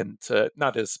 and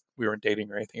not as we weren't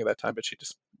dating or anything at that time, but she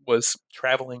just was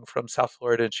traveling from South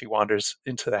Florida, and she wanders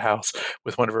into the house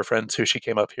with one of her friends who she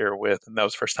came up here with. And that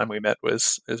was the first time we met,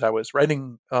 was as I was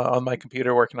writing on my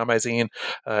computer, working on my zine.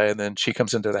 And then she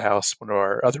comes into the house. One of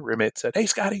our other roommates said, "Hey,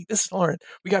 Scotty, this is Lauren.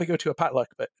 We got to go to a potluck,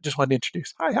 but just wanted to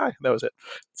introduce. Hi, hi." And that was it.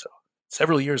 So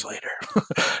several years later,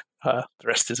 the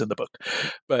rest is in the book.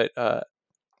 But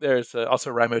there's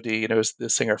also Raimo D, is the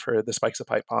singer for the Spikes of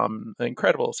Pipe Bomb, an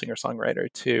incredible singer-songwriter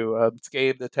too. It's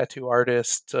Gabe, the tattoo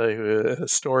artist, who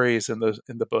stories in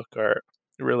the book are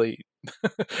really,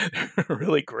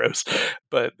 really gross,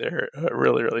 but they're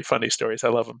really, really funny stories. I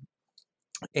love them.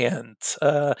 And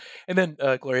then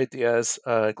Gloria Diaz.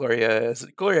 Gloria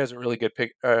has a really good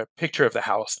picture of the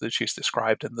house that she's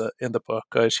described in the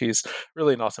book. She's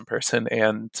really an awesome person,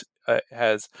 and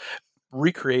has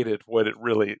recreated what it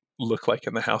really looked like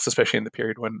in the house, especially in the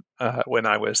period when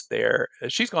I was there.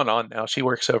 She's gone on now. She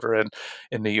works over in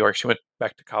New York. She went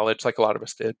back to college, like a lot of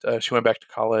us did. She went back to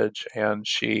college, and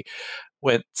she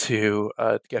went to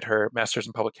get her master's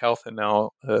in public health, and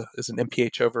now is an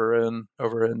MPH over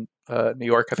in New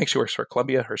York. I think she works for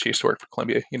Columbia, or she used to work for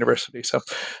Columbia University. So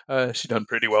she's done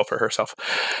pretty well for herself.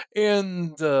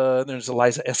 And there's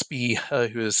Eliza Espy,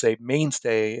 who is a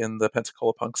mainstay in the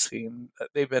Pensacola punk scene.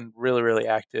 They've been really, really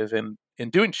active in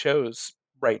doing shows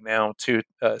right now, too,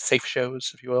 safe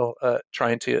shows, if you will,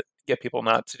 trying to get people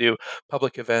not to do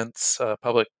public events,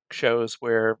 public shows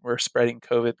where we're spreading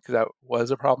COVID, because that was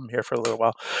a problem here for a little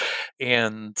while.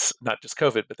 And not just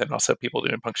COVID, but then also people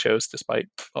doing punk shows despite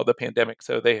all the pandemic.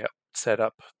 So they set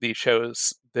up these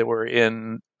shows that were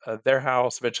in their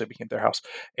house, eventually became their house.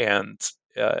 And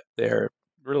they're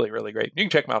really, really great. You can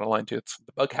check them out online too. It's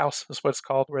the Bug House is what it's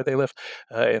called, where they live.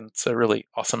 And it's a really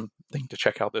awesome thing to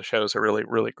check out. The shows are really,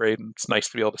 really great. And it's nice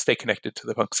to be able to stay connected to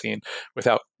the punk scene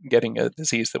without getting a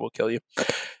disease that will kill you.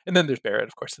 And then there's Barrett,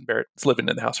 of course. And Barrett's living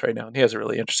in the house right now. And he has a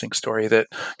really interesting story that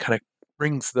kind of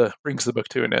brings the book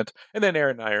to an end. And then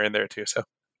Aaron and I are in there too. So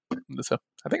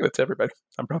I think that's everybody.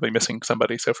 I'm probably missing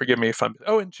somebody, so forgive me if I'm...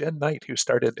 Oh, and Jen Knight, who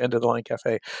started End of the Line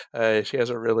Cafe. She has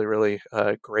a really, really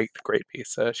great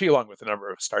piece. She, along with a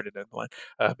number of started End of the Line,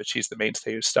 but she's the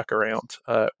mainstay who stuck around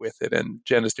with it. And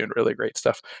Jen is doing really great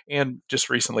stuff, and just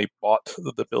recently bought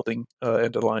the building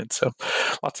End of the Line. So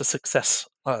lots of success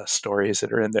stories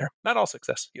that are in there. Not all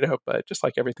success, but just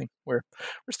like everything, we're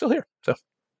still here. So.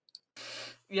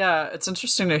 Yeah, it's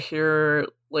interesting to hear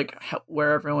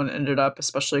where everyone ended up,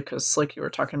 especially because, like you were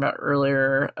talking about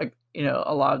earlier,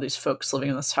 a lot of these folks living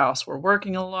in this house were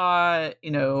working a lot,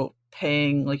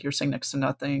 paying, like you're saying, next to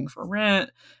nothing for rent.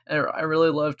 And I really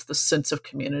loved the sense of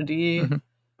community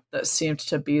that seemed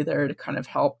to be there to kind of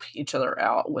help each other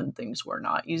out when things were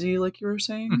not easy, like you were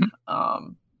saying.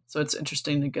 So it's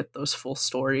interesting to get those full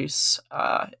stories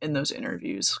in those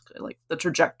interviews, like the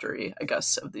trajectory, I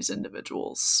guess, of these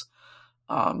individuals.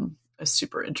 is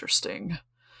super interesting.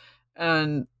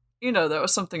 And, that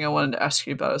was something I wanted to ask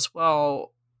you about as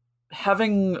well.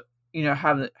 Having,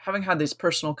 having had these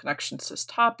personal connections to this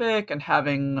topic and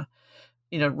having,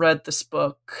 read this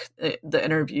book, the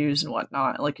interviews and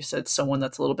whatnot, like you said, someone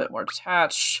that's a little bit more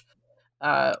detached,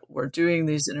 we're doing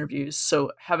these interviews.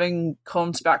 So having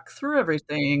combed back through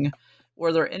everything,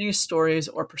 were there any stories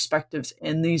or perspectives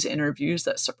in these interviews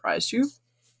that surprised you?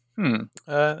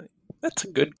 That's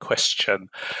a good question.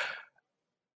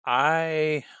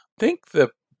 I think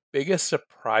the biggest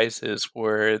surprises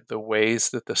were the ways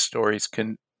that the stories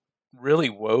can really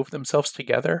wove themselves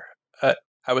together.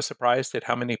 I was surprised at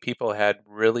how many people had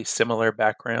really similar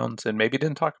backgrounds and maybe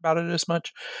didn't talk about it as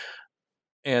much.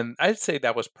 And I'd say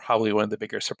that was probably one of the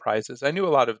bigger surprises. I knew a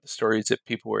lot of the stories that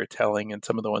people were telling and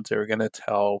some of the ones they were going to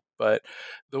tell, but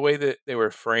the way that they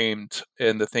were framed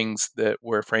and the things that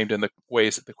were framed and the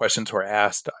ways that the questions were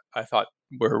asked, I thought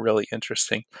were really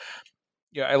interesting.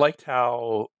 Yeah, I liked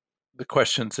how the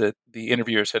questions that the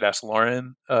interviewers had asked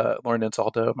Lauren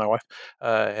Ansaldo, my wife,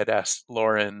 had asked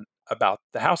Lauren about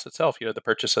the house itself, the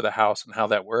purchase of the house and how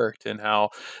that worked and how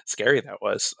scary that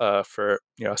was for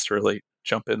us to really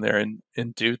jump in there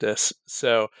and do this.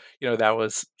 So, that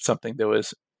was something that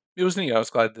it was neat. I was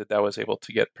glad that that was able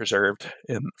to get preserved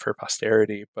for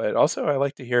posterity. But also, I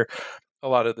like to hear a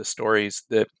lot of the stories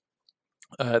that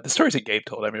Gabe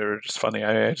told. I mean, they were just funny.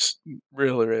 I just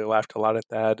really, really laughed a lot at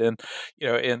that. And,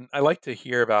 and I like to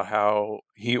hear about how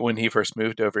when he first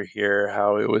moved over here,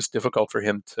 how it was difficult for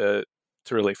him to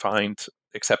really find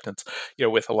acceptance,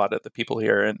 with a lot of the people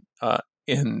here and,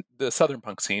 in the Southern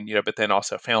punk scene, but then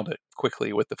also found it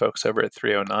quickly with the folks over at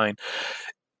 309.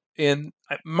 In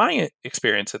my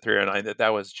experience at 309,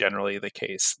 that was generally the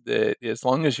case. That as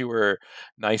long as you were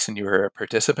nice and you were a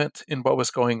participant in what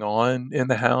was going on in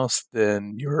the house,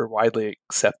 then you were widely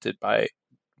accepted by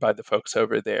the folks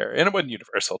over there. And it wasn't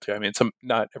universal too. I mean,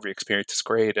 not every experience is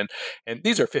great. And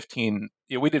these are 15.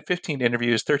 We did 15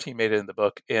 interviews. 13 made it in the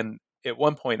book. And at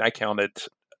one point, I counted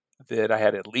that I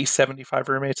had at least 75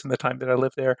 roommates in the time that I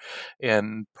lived there,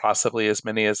 and possibly as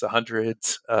many as 100.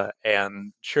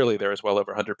 And surely there was well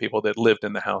over 100 people that lived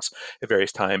in the house at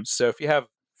various times. So if you have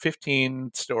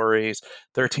 15 stories,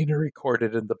 13 are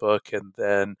recorded in the book, and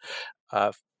then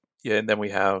and then we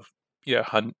have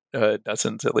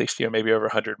dozens at least, maybe over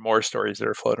 100 more stories that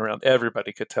are floating around.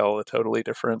 Everybody could tell a totally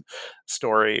different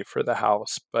story for the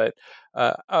house. But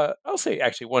I'll say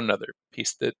actually one other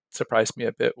piece that surprised me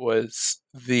a bit was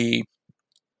the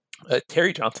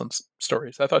Terry Johnson's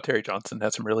stories. I thought Terry Johnson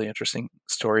had some really interesting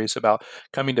stories about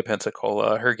coming to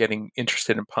Pensacola, her getting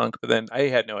interested in punk, but then I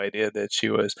had no idea that she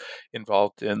was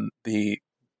involved in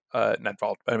not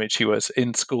involved, but I mean, she was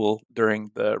in school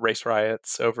during the race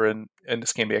riots over in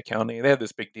Escambia County. They had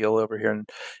this big deal over here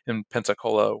in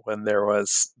Pensacola when there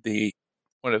was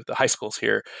one of the high schools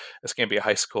here, Escambia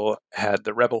High School, had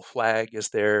the rebel flag as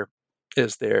their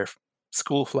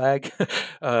school flag,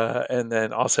 and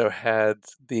then also had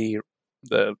the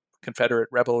Confederate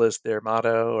rebel as their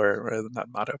motto, or not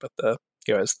motto, but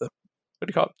as the what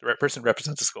do you call it? The person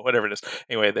represents the school, whatever it is.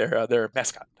 Anyway, their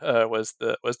mascot was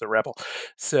the rebel.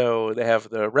 So they have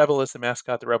the rebel as the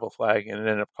mascot, the rebel flag, and it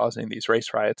ended up causing these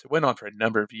race riots. It went on for a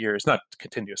number of years, not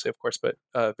continuously, of course, but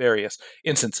various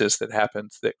instances that happened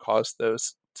that caused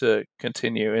those to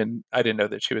continue. And I didn't know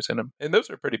that she was in them, and those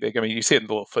are pretty big. I mean, you see it in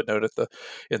the little footnote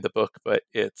in the book, but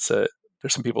it's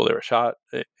there's some people that were shot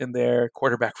in there.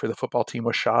 Quarterback for the football team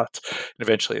was shot. And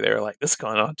eventually they were like, this has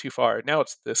gone on too far. Now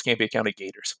it's the Escambia County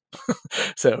Gators.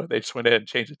 So they just went in and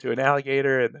changed it to an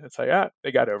alligator. And then it's like,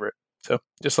 they got over it. So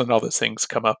just letting all those things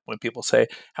come up when people say,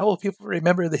 how will people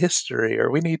remember the history? Or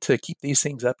we need to keep these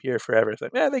things up here forever. It's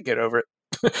like, they get over it.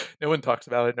 No one talks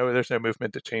about it. No, there's no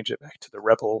movement to change it back to the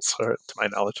rebels, or to my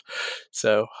knowledge.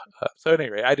 So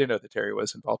anyway, I didn't know that Terry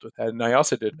was involved with that. And I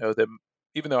also didn't know that,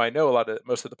 even though I know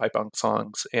most of the Pipe Punk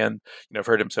songs, and I've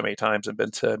heard him so many times and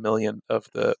been to a million of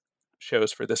the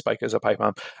shows for This Bike is a Pipe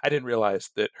Bomb, I didn't realize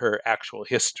that her actual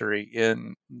history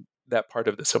in that part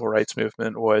of the civil rights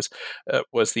movement was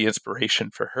the inspiration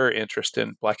for her interest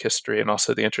in Black history, and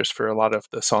also the interest for a lot of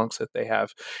the songs that they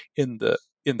have in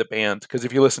the band. Because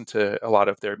if you listen to a lot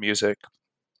of their music,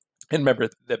 and remember,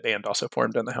 the band also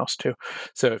formed in the house too.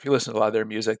 So if you listen to a lot of their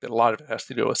music, that a lot of it has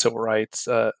to do with civil rights,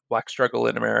 Black struggle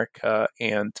in America,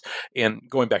 and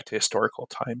going back to historical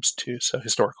times too. So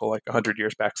historical, like 100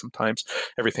 years back sometimes.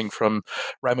 Everything from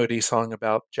Raimo D's song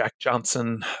about Jack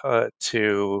Johnson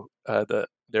to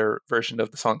their version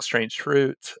of the song "Strange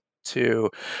Fruit," to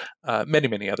many,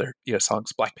 many other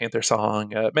songs, Black Panther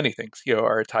song, many things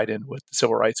are tied in with the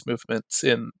civil rights movements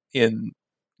in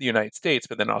the United States,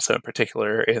 but then also in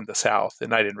particular in the South.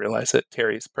 And I didn't realize that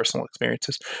Terry's personal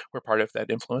experiences were part of that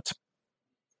influence.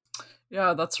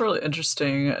 Yeah, that's really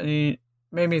interesting. And you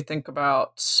made me think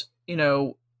about,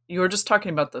 you were just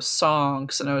talking about the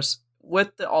songs, and I was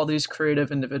with all these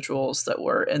creative individuals that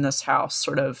were in this house,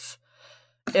 sort of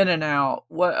in and out.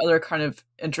 What other kind of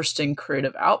interesting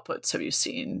creative outputs have you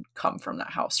seen come from that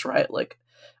house, right? Like,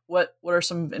 what are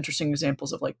some interesting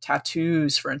examples of like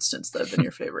tattoos, for instance, that have been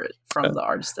your favorite from the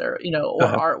artists there, or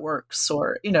Uh, artworks,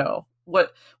 or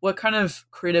what kind of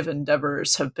creative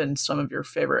endeavors have been some of your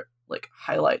favorite like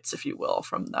highlights, if you will,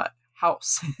 from that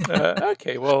house?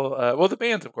 okay, well, the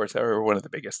bands, of course, are one of the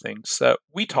biggest things.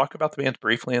 We talk about the bands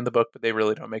briefly in the book, but they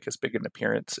really don't make as big an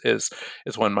appearance as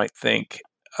one might think.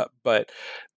 But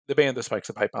the band, The Spikes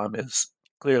of Pipe Bomb, is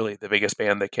clearly the biggest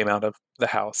band that came out of the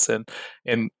house, and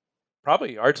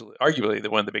probably arguably the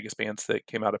one of the biggest bands that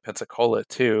came out of Pensacola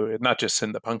too, and not just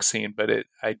in the punk scene, but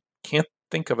I can't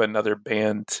think of another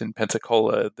band in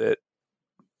Pensacola that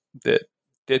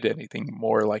did anything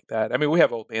more like that. I mean, we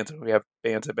have old bands and we have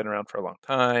bands that have been around for a long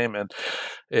time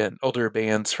and older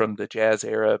bands from the jazz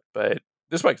era, but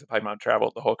this Spikes of Pipe Bomb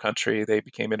traveled the whole country. They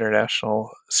became international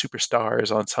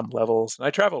superstars on some levels. And I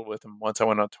traveled with them once. I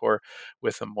went on tour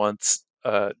with them once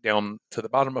down to the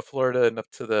bottom of Florida and up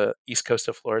to the east coast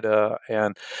of Florida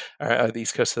and the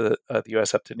east coast of the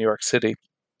U.S. up to New York City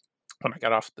when I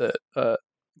got off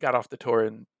the tour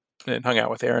and hung out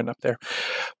with Aaron up there.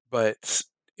 But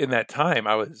in that time,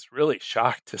 I was really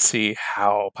shocked to see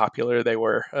how popular they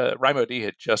were. Raimo D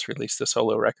had just released a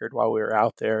solo record while we were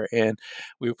out there, and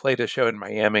we played a show in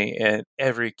Miami, and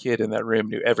every kid in that room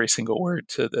knew every single word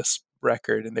to this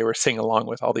record, and they were singing along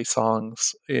with all these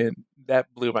songs, and that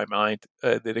blew my mind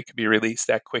that it could be released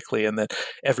that quickly, and that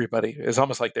everybody, it was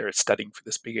almost like they were studying for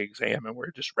this big exam, and we're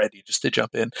just ready just to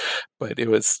jump in. But it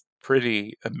was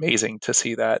pretty amazing to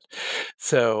see that.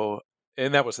 So,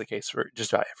 and that was the case for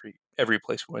just about every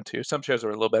place we went to. Some shows were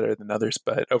a little better than others,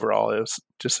 but overall, it was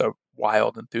just a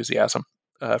wild enthusiasm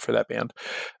for that band.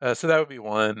 So that would be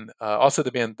one. Also,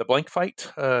 the band The Blank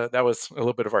Fight. That was a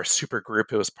little bit of our super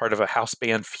group. It was part of a house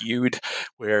band feud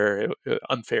where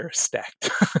Unfair stacked.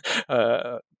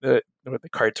 The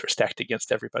cards were stacked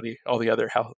against everybody, all the other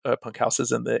punk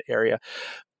houses in the area.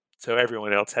 So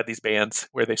everyone else had these bands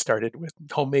where they started with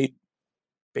homemade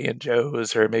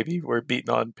banjos, or maybe we're beating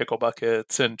on pickle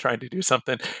buckets and trying to do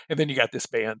something. And then you got this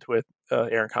band with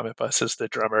Aaron Comet Bus as the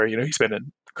drummer. He's been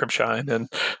in Crimshine and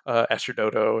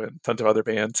Astrododo and tons of other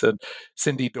bands. And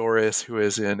Cindy Doris, who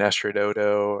is in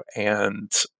Astrododo,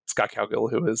 and Scott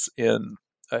Cowgill, who is in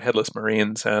Headless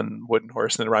Marines and Wooden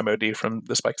Horse, and then Raimo D from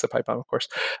The Spikes of Pipe Bomb, of course.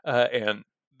 And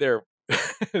they're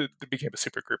it became a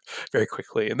super group very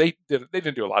quickly, and they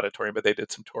didn't do a lot of touring, but they did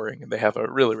some touring, and they have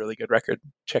a really, really good record.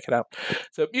 Check it out.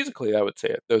 So musically, I would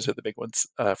say those are the big ones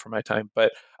for my time.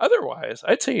 But otherwise,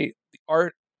 I'd say the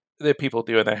art that people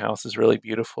do in the house is really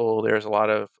beautiful. There's a lot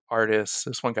of artists.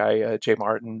 This one guy, Jay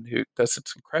Martin, who does some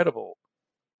incredible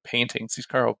paintings. These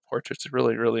Carl portraits are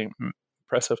really, really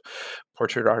impressive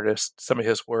portrait artist. Some of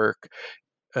his work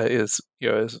is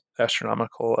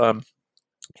astronomical.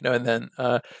 And then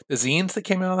the zines that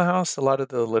came out of the house, a lot of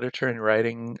the literature and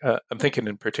writing. I'm thinking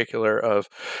in particular of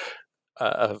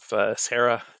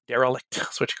Sarah Derelict,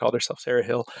 that's what she called herself, Sarah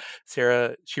Hill.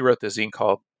 Sarah, she wrote the zine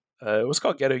called, it was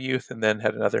called Ghetto Youth, and then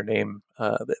had another name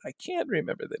that I can't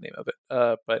remember the name of it.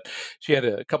 But she had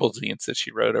a couple of zines that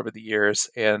she wrote over the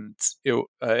years, and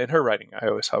in her writing, I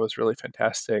always thought was really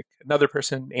fantastic. Another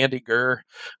person, Andy Gurr,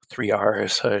 3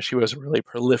 R's. She was a really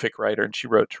prolific writer, and she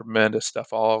wrote tremendous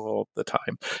stuff all the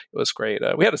time. It was great.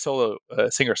 We had a solo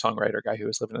singer-songwriter guy who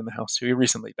was living in the house, who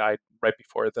recently died right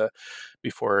before the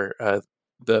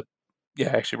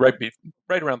actually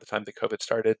right around the time that COVID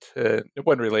started. It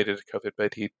wasn't related to COVID,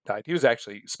 but he died. He was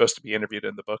actually supposed to be interviewed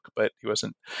in the book, but he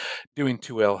wasn't doing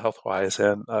too well health-wise,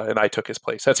 and I took his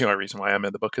place. That's the only reason why I'm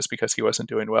in the book, is because he wasn't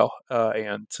doing well,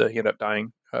 and he ended up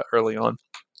dying early on.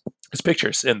 His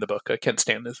picture's in the book. Ken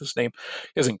Stanton is his name.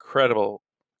 He has incredible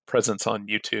presence on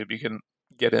YouTube. You can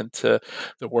get into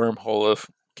the wormhole of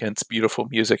Ken's beautiful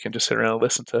music and just sit around and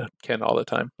listen to Ken all the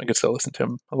time. I can still listen to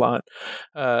him a lot.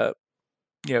 But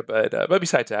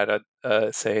besides that,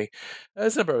 I'd say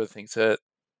there's a number of other things.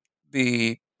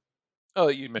 You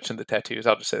mentioned the tattoos.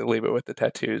 I'll just say leave it with the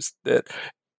tattoos. That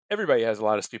everybody has a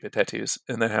lot of stupid tattoos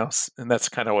in the house, and that's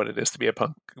kind of what it is to be a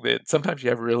punk. That sometimes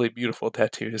you have really beautiful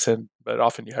tattoos, but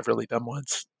often you have really dumb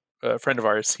ones. A friend of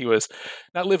ours, he was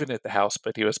not living at the house,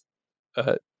 but he was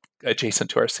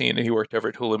adjacent to our scene, and he worked over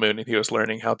at Hula Moon, and he was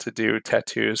learning how to do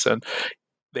tattoos. And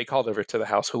they called over to the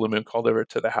house. Hula Moon called over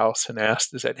to the house and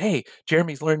asked, "Is that hey,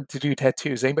 Jeremy's learned to do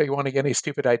tattoos. Anybody want to get any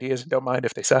stupid ideas and don't mind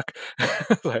if they suck?"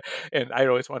 And I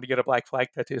always wanted to get a black flag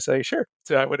tattoo. So sure.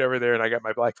 So I went over there and I got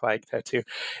my black flag tattoo.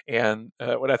 And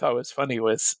what I thought was funny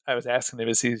was I was asking him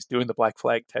as he's doing the black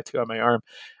flag tattoo on my arm.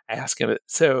 I asked him,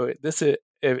 "So this is."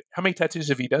 How many tattoos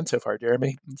have you done so far,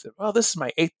 Jeremy? He said, "Well, this is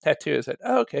my 8th tattoo." I said,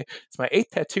 "Oh, okay. It's my 8th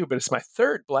tattoo, but it's my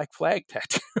 3rd black flag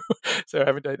tattoo." So I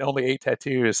haven't done only 8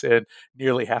 tattoos, and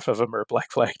nearly half of them are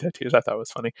black flag tattoos. I thought it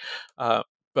was funny. Uh,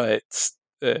 but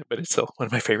but it's still one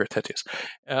of my favorite tattoos.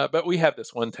 But we have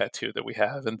this one tattoo that we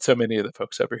have, and so many of the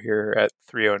folks over here at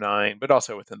 309, but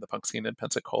also within the punk scene in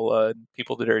Pensacola and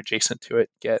people that are adjacent to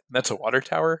it get. And that's a water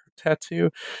tower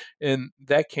tattoo. And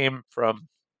that came from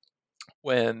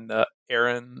when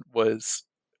Aaron was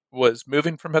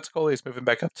moving from Pensacola. He's moving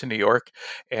back up to New York,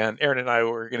 and Aaron and I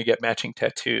were going to get matching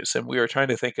tattoos, and we were trying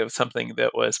to think of something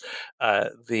that was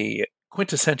the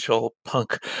quintessential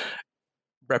punk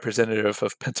representative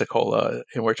of Pensacola,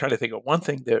 and we're trying to think of one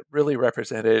thing that really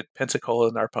represented Pensacola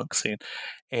in our punk scene.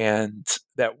 And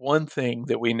that one thing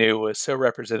that we knew was so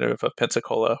representative of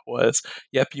Pensacola was,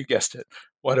 yep, you guessed it,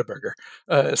 Whataburger.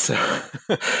 So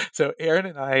so Aaron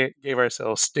and I gave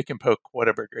ourselves stick and poke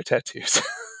Whataburger tattoos.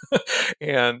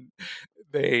 And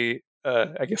they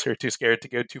I guess we were too scared to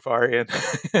go too far in,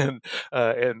 and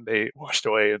they washed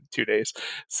away in 2 days.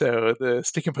 So the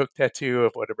stick and poke tattoo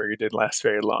of Whataburger didn't last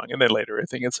very long. And then later we were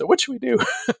thinking, so what should we do?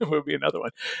 Would be another one.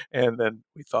 And then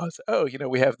we thought, oh,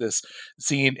 we have this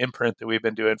zine imprint that we've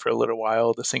been doing for a little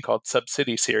while, this thing called Sub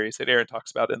City series that Aaron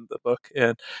talks about in the book,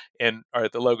 and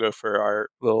the logo for our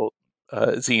little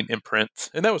zine imprint.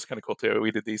 And that was kind of cool too.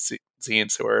 We did these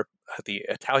zines that were the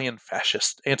Italian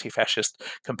anti-fascist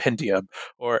compendium,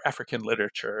 or African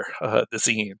literature, the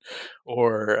zine,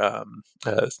 or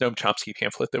Noam Chomsky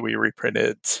pamphlet that we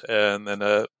reprinted, and then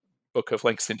a book of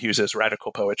Langston Hughes's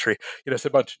radical poetry. It's a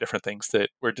bunch of different things that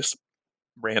were just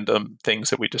random things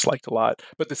that we just liked a lot.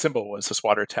 But the symbol was this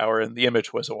water tower, and the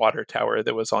image was a water tower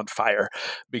that was on fire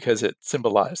because it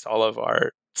symbolized all of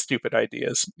our stupid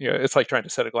ideas. It's like trying to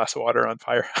set a glass of water on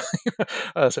fire.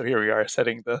 So here we are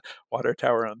setting the water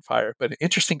tower on fire. But an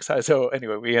interesting size. So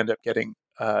anyway, we end up getting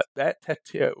that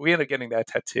tattoo. We ended up getting that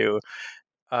tattoo.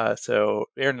 So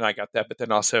Aaron and I got that, but then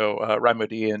also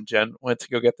Raimodi and Jen went to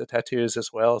go get the tattoos as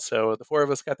well. So the 4 of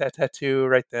us got that tattoo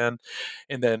right then.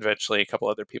 And then eventually a couple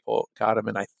other people got them.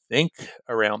 And I think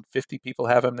around 50 people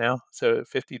have them now. So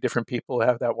 50 different people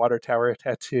have that water tower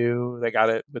tattoo. They got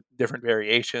it with different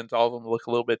variations. All of them look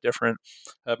a little bit different.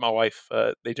 My wife,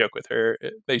 they joke with her.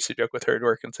 They used to joke with her at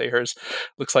work and say hers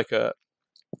looks like a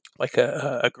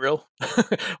grill,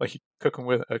 like you cook them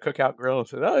with a cookout grill. And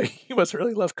said, "Oh, you must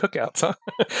really love cookouts, huh?"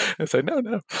 I said,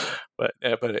 "No." But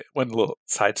one little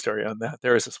side story on that: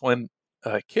 there was this one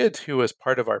kid who was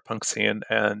part of our punk scene,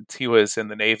 and he was in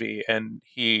the Navy, and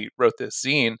he wrote this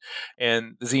zine,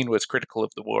 and the zine was critical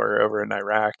of the war over in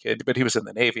Iraq, but he was in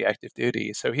the Navy, active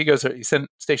duty. So he's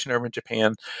stationed over in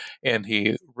Japan, and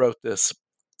he wrote this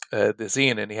the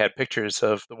zine, and he had pictures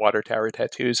of the water tower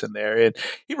tattoos in there. And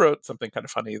he wrote something kind of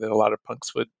funny that a lot of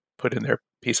punks would put in their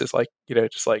pieces, like,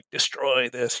 just like destroy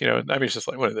this, I mean, it's just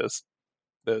like one of those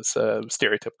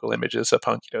stereotypical images of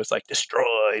punk, it's like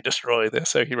destroy this.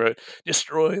 So he wrote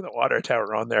destroy the water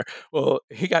tower on there. Well,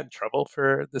 he got in trouble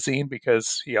for the zine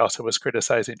because he also was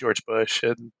criticizing George Bush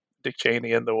and Dick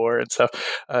Cheney in the war and stuff.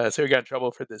 So he got in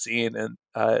trouble for the zine,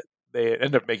 and they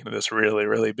ended up making this really,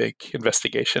 really big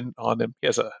investigation on him. He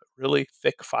has a really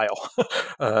thick file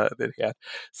that he had.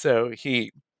 So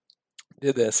he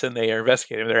did this, and they are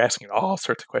investigating. They're asking all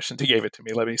sorts of questions. He gave it to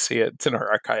me. Let me see it. It's in our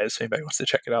archives. If anybody wants to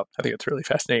check it out, I think it's really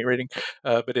fascinating reading.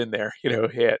 But in there,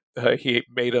 he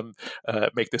made him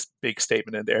make this big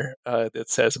statement in there that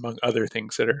says, among other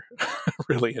things that are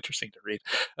really interesting to read.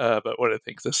 But one of the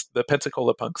things is the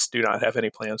Pensacola punks do not have any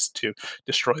plans to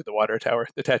destroy the water tower.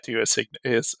 The tattoo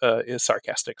is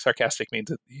sarcastic. Sarcastic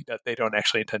means that they don't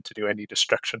actually intend to do any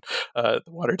destruction. The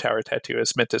water tower tattoo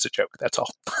is meant as a joke. That's all.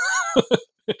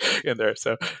 In there.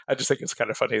 So I just think it's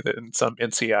kind of funny that in some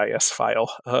NCIS file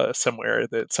somewhere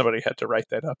that somebody had to write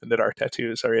that up, and that our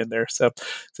tattoos are in there. So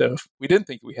if we didn't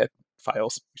think we had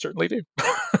files, we certainly do.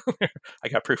 I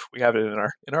got proof. We have it in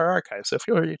our archives. So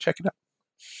feel free to check it out.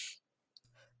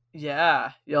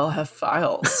 Yeah, y'all have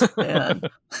files, man.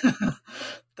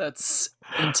 That's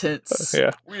intense.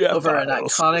 Yeah, we have over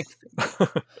files. An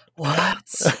iconic.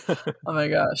 What? Oh my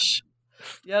gosh.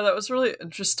 Yeah, that was really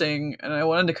interesting, and I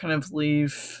wanted to kind of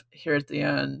leave here at the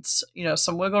end,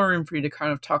 some wiggle room for you to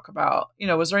kind of talk about,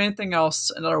 was there anything else,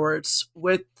 in other words,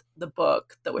 with the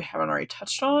book that we haven't already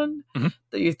touched on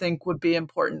that you think would be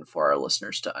important for our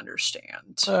listeners to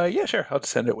understand? Yeah, sure. I'll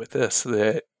just end it with this: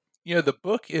 that the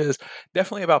book is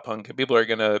definitely about punk, and people are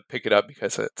going to pick it up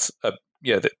because it's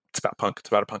it's about punk. It's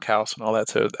about a punk house and all that.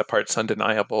 So that part's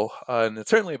undeniable, and it's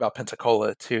certainly about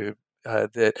Pensacola too.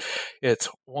 That it's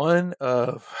one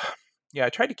of I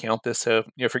tried to count this, so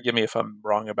forgive me if I'm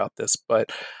wrong about this,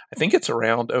 but I think it's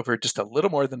around over just a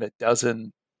little more than a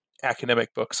dozen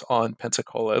academic books on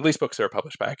Pensacola, at least books that are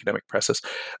published by academic presses,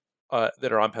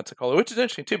 that are on Pensacola, which is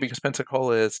interesting too, because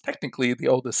Pensacola is technically the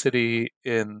oldest city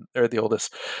or the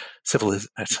oldest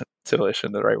civilization,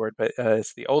 isn't the right word, but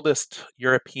it's the oldest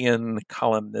European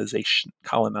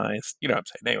colonized, you know what I'm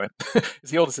saying, anyway,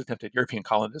 it's the oldest attempted European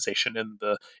colonization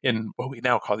in what we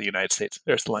now call the United States.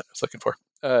 There's the line I was looking for.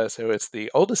 So it's the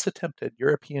oldest attempted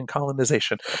European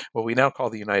colonization, what we now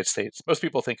call the United States. Most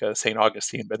people think of St.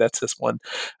 Augustine, but that's this one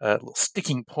little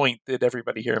sticking point that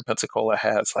everybody here in Pensacola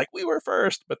has. Like, we were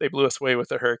first, but they blew us away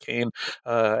with a hurricane.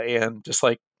 And just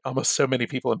like almost so many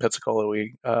people in Pensacola,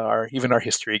 even our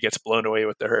history gets blown away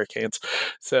with the hurricanes.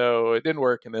 So it didn't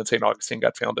work, and then St. Augustine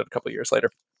got founded a couple of years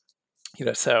later.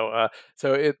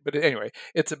 But anyway,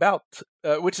 it's about,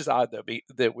 which is odd though,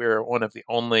 that we're one of the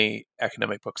only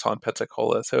academic books on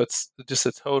Pensacola. So it's just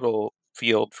a total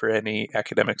field for any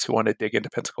academics who want to dig into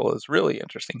Pensacola's really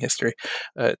interesting history,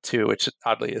 too, which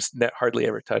oddly is hardly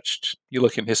ever touched. You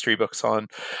look in history books on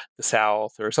the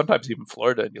South, or sometimes even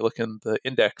Florida, and you look in the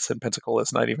index, and Pensacola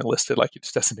is not even listed, like it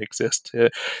just doesn't exist.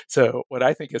 So what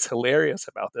I think is hilarious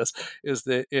about this is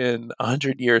that in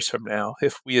 100 years from now,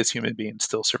 if we as human beings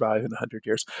still survive in 100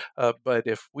 years, but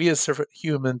if we as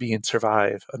human beings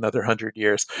survive another 100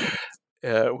 years,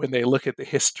 when they look at the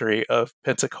history of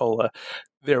Pensacola,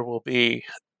 there will be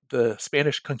the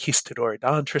Spanish conquistador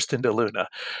Don Tristan de Luna,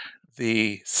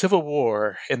 the Civil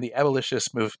War and the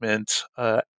abolitionist movement,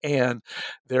 and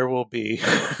there will be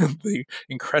the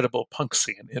incredible punk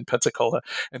scene in Pensacola,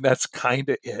 and that's kind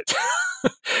of it.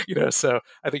 So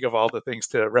I think of all the things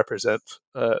to represent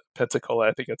Pensacola,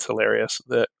 I think it's hilarious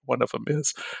that one of them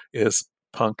is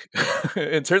punk,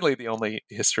 and certainly the only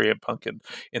history of punk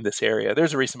in this area.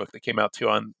 There's a recent book that came out too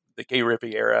on the Gay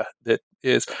Riviera that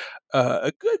is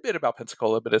a good bit about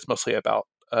Pensacola, but it's mostly about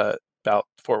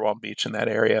Fort Walton Beach in that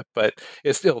area, but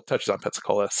it still touches on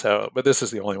Pensacola. But this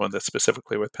is the only one that's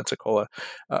specifically with Pensacola.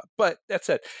 But that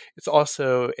said, it's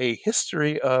also a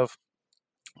history of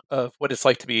what it's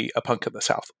like to be a punk in the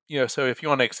South. So if you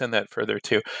want to extend that further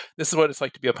too, this is what it's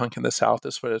like to be a punk in the South.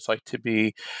 This is what it's like to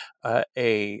be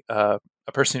a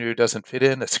person who doesn't fit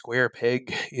in, a square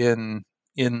peg in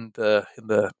the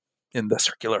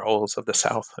circular holes of the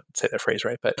South. I would say that phrase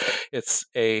right, but it's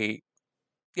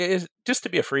just to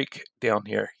be a freak down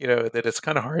here. That it's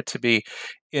kind of hard to be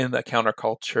in a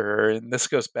counterculture, and this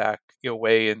goes back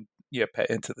way into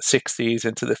the 60s,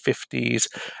 into the 50s.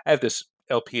 I have this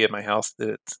LP in my house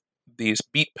that's these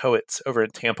beat poets over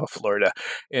in Tampa, Florida,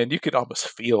 and you could almost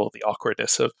feel the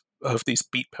awkwardness of these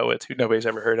beat poets who nobody's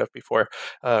ever heard of before,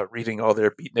 reading all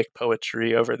their beatnik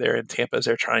poetry over there in Tampa as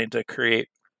they're trying to create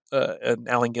an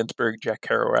Allen Ginsberg, Jack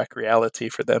Kerouac reality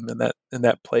for them in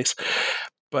that place.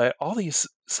 But all these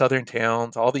southern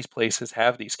towns, all these places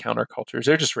have these countercultures.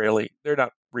 They're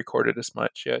not recorded as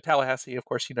much. Tallahassee, of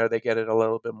course, they get it a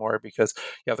little bit more because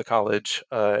you have the college,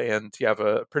 and you have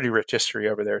a pretty rich history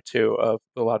over there too of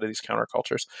a lot of these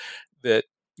countercultures that,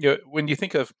 when you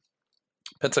think of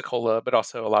Pensacola, but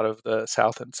also a lot of the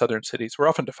south and southern cities, we're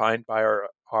often defined by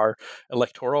our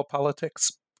electoral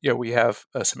politics. We have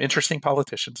some interesting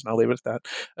politicians, and I'll leave it at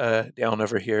that, down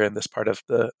over here in this part of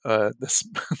the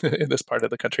in this part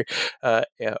of the country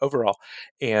overall.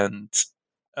 And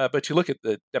but you look at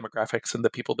the demographics and the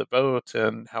people that vote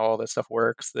and how all that stuff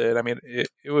works. That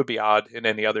it would be odd in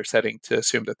any other setting to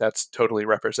assume that that's totally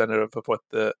representative of what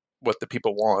the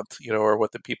people want, or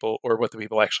what the people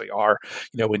actually are.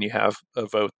 When you have a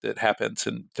vote that happens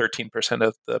and 13%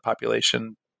 of the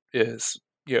population is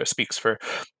speaks for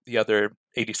the other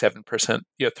 87%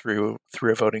 through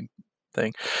a voting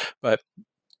thing, but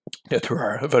through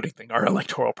our voting thing, our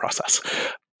electoral process.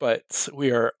 But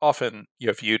we are often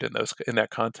viewed in that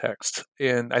context,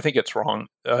 and I think it's wrong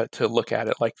to look at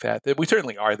it like that. We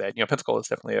certainly are that. Pensacola is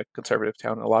definitely a conservative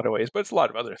town in a lot of ways, but it's a lot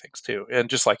of other things too. And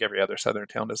just like every other southern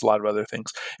town, there's a lot of other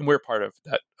things, and we're part of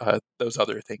that. Those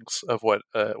other things of what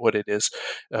it is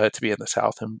to be in the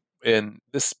South, And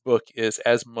this book is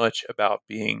as much about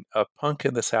being a punk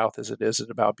in the South as it is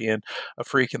about being a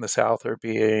freak in the South or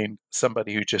being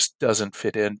somebody who just doesn't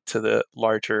fit into the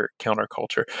larger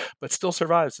counterculture, but still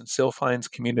survives and still finds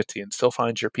community and still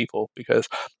finds your people, because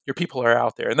your people are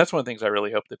out there. And that's one of the things I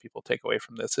really hope that people take away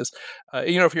from this is,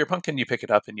 if you're a punk and you pick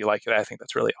it up and you like it, I think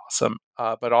that's really awesome.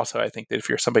 But also, I think that if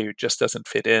you're somebody who just doesn't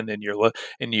fit in and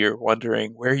you're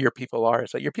wondering where your people are,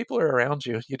 it's like your people are around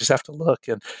you. You just have to look,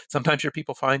 and sometimes your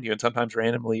people find you, and sometimes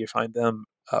randomly you find them.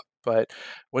 But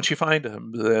once you find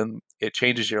them, then it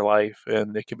changes your life,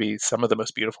 and it can be some of the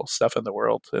most beautiful stuff in the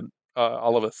world. And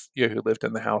all of us, who lived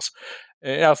in the house,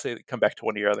 and I'll say, come back to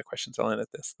one of your other questions, I'll end at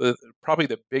this. Probably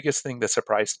the biggest thing that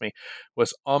surprised me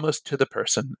was almost to the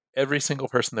person, every single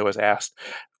person that was asked,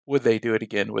 would they do it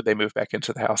again? Would they move back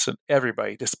into the house? And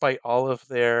everybody, despite all of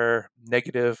their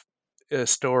negative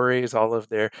stories, all of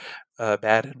their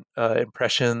bad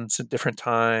impressions at different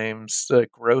times,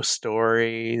 gross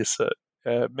stories,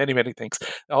 many, many things,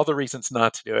 all the reasons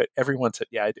not to do it, everyone said,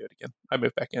 yeah, I do it again. I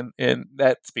move back in. And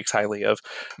that speaks highly of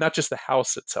not just the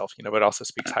house itself, but also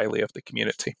speaks highly of the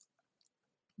community.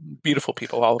 Beautiful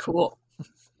people, all of them. Cool.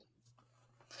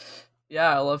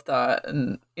 Yeah, I love that.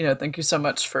 And, thank you so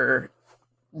much for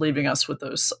leaving us with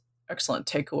those excellent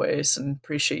takeaways, and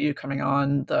appreciate you coming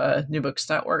on the New Books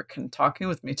Network and talking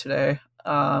with me today.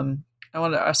 I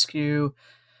want to ask you,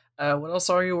 what else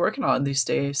are you working on these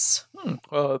days?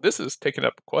 Well, this has taken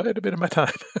up quite a bit of my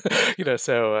time.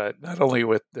 So not only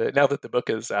with now that the book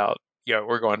is out,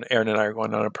 Aaron and I are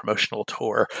going on a promotional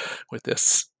tour with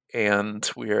this, and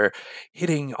we're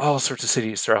hitting all sorts of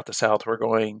cities throughout the South. We're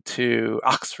going to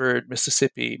Oxford,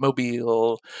 Mississippi,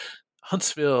 Mobile,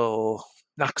 Huntsville,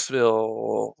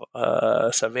 Knoxville,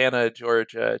 Savannah,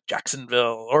 Georgia,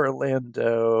 Jacksonville,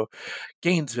 Orlando,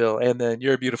 Gainesville, and then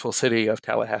your beautiful city of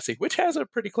Tallahassee, which has a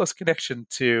pretty close connection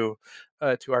to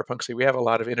our punk scene. We have a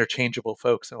lot of interchangeable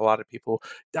folks and a lot of people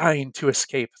dying to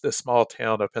escape the small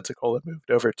town of Pensacola, moved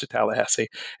over to Tallahassee,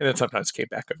 and then sometimes came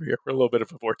back over here. We're a little bit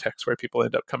of a vortex where people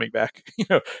end up coming back,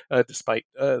 despite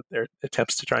their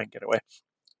attempts to try and get away.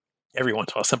 Every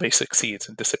once in a while, somebody succeeds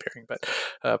in disappearing, but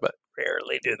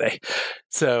rarely do they.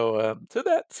 So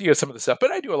that's some of the stuff.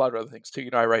 But I do a lot of other things too.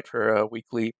 I write for a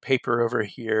weekly paper over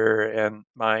here, and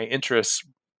my interests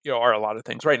are a lot of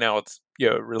things. Right now, it's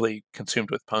really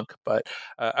consumed with punk, but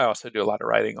I also do a lot of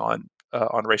writing on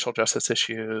racial justice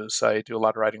issues. I do a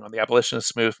lot of writing on the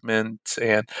abolitionist movement,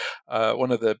 and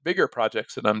one of the bigger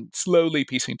projects that I'm slowly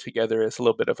piecing together is a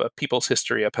little bit of a people's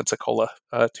history of Pensacola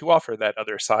to offer that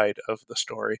other side of the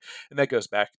story, and that goes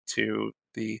back to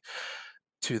the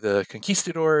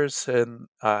conquistadors, and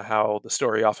how the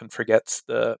story often forgets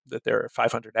that there are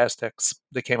 500 Aztecs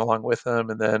that came along with them,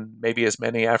 and then maybe as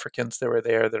many Africans that were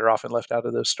there that are often left out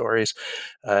of those stories.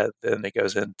 Then it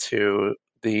goes into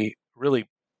the really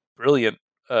brilliant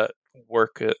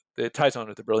work. It ties on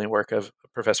with the brilliant work of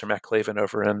Professor Matt Clavin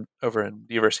over in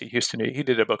the University of Houston. He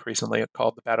did a book recently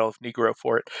called The Battle of Negro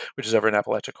Fort, which is over in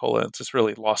Apalachicola. And it's this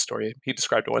really lost story. He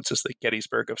described it once as the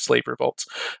Gettysburg of slave revolts.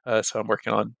 So I'm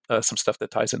working on some stuff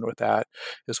that ties in with that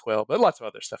as well, but lots of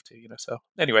other stuff too. So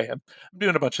anyway, I'm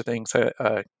doing a bunch of things.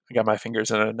 I got my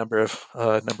fingers in a number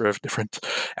of different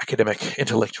academic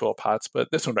intellectual pots, but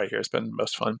this one right here has been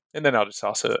most fun. And then I'll just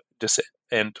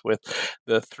end with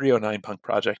the 309 Punk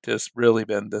Project. Has really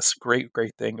been this great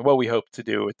thing. What we hope to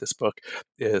do with this book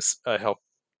is help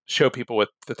show people what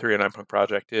the 309 Punk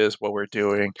Project is, what we're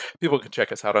doing. People can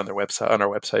check us out on our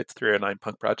website,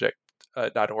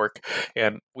 309punkproject.org.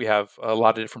 And we have a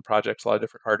lot of different projects, a lot of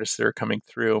different artists that are coming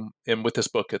through. And with this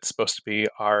book, it's supposed to be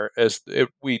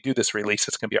we do this release,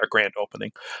 it's going to be our grand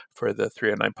opening for the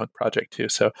 309 Punk Project too.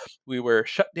 So we were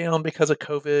shut down because of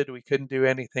COVID. We couldn't do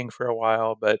anything for a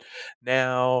while, but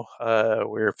now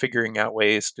we're figuring out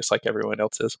ways, just like everyone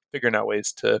else is, figuring out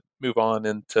ways to move on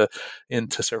and to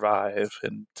survive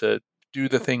and to do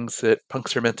the things that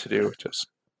punks are meant to do, which is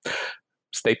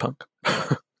stay punk.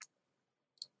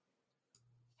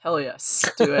 Hell yes.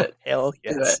 Do it. Hell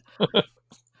yes. Do it.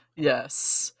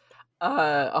 Yes.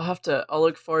 I'll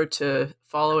look forward to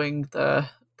following the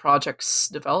project's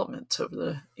development over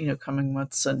the coming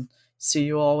months, and see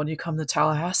you all when you come to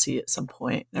Tallahassee at some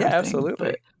point. Yeah, absolutely.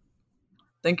 But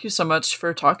thank you so much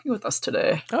for talking with us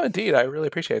today. Oh, indeed. I really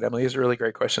appreciate it, Emily. These are really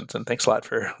great questions, and thanks a lot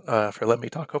for letting me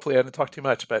talk. Hopefully I didn't talk too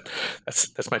much, but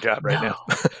that's my job right now.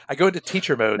 I go into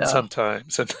teacher mode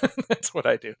sometimes, and that's what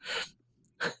I do.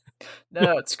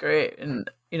 No, it's great. And,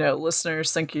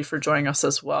 listeners, thank you for joining us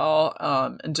as well.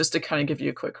 And just to kind of give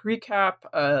you a quick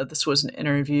recap, this was an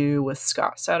interview with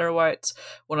Scott Satterwhite,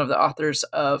 one of the authors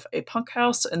of A Punk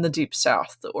House in the Deep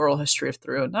South, The Oral History of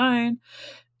 309.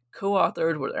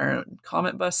 co-authored with Aaron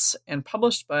Comet Bus, and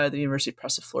published by the University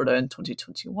Press of Florida in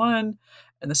 2021.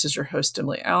 And this is your host,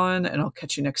 Emily Allen, and I'll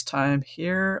catch you next time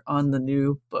here on the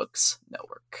New Books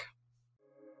Network.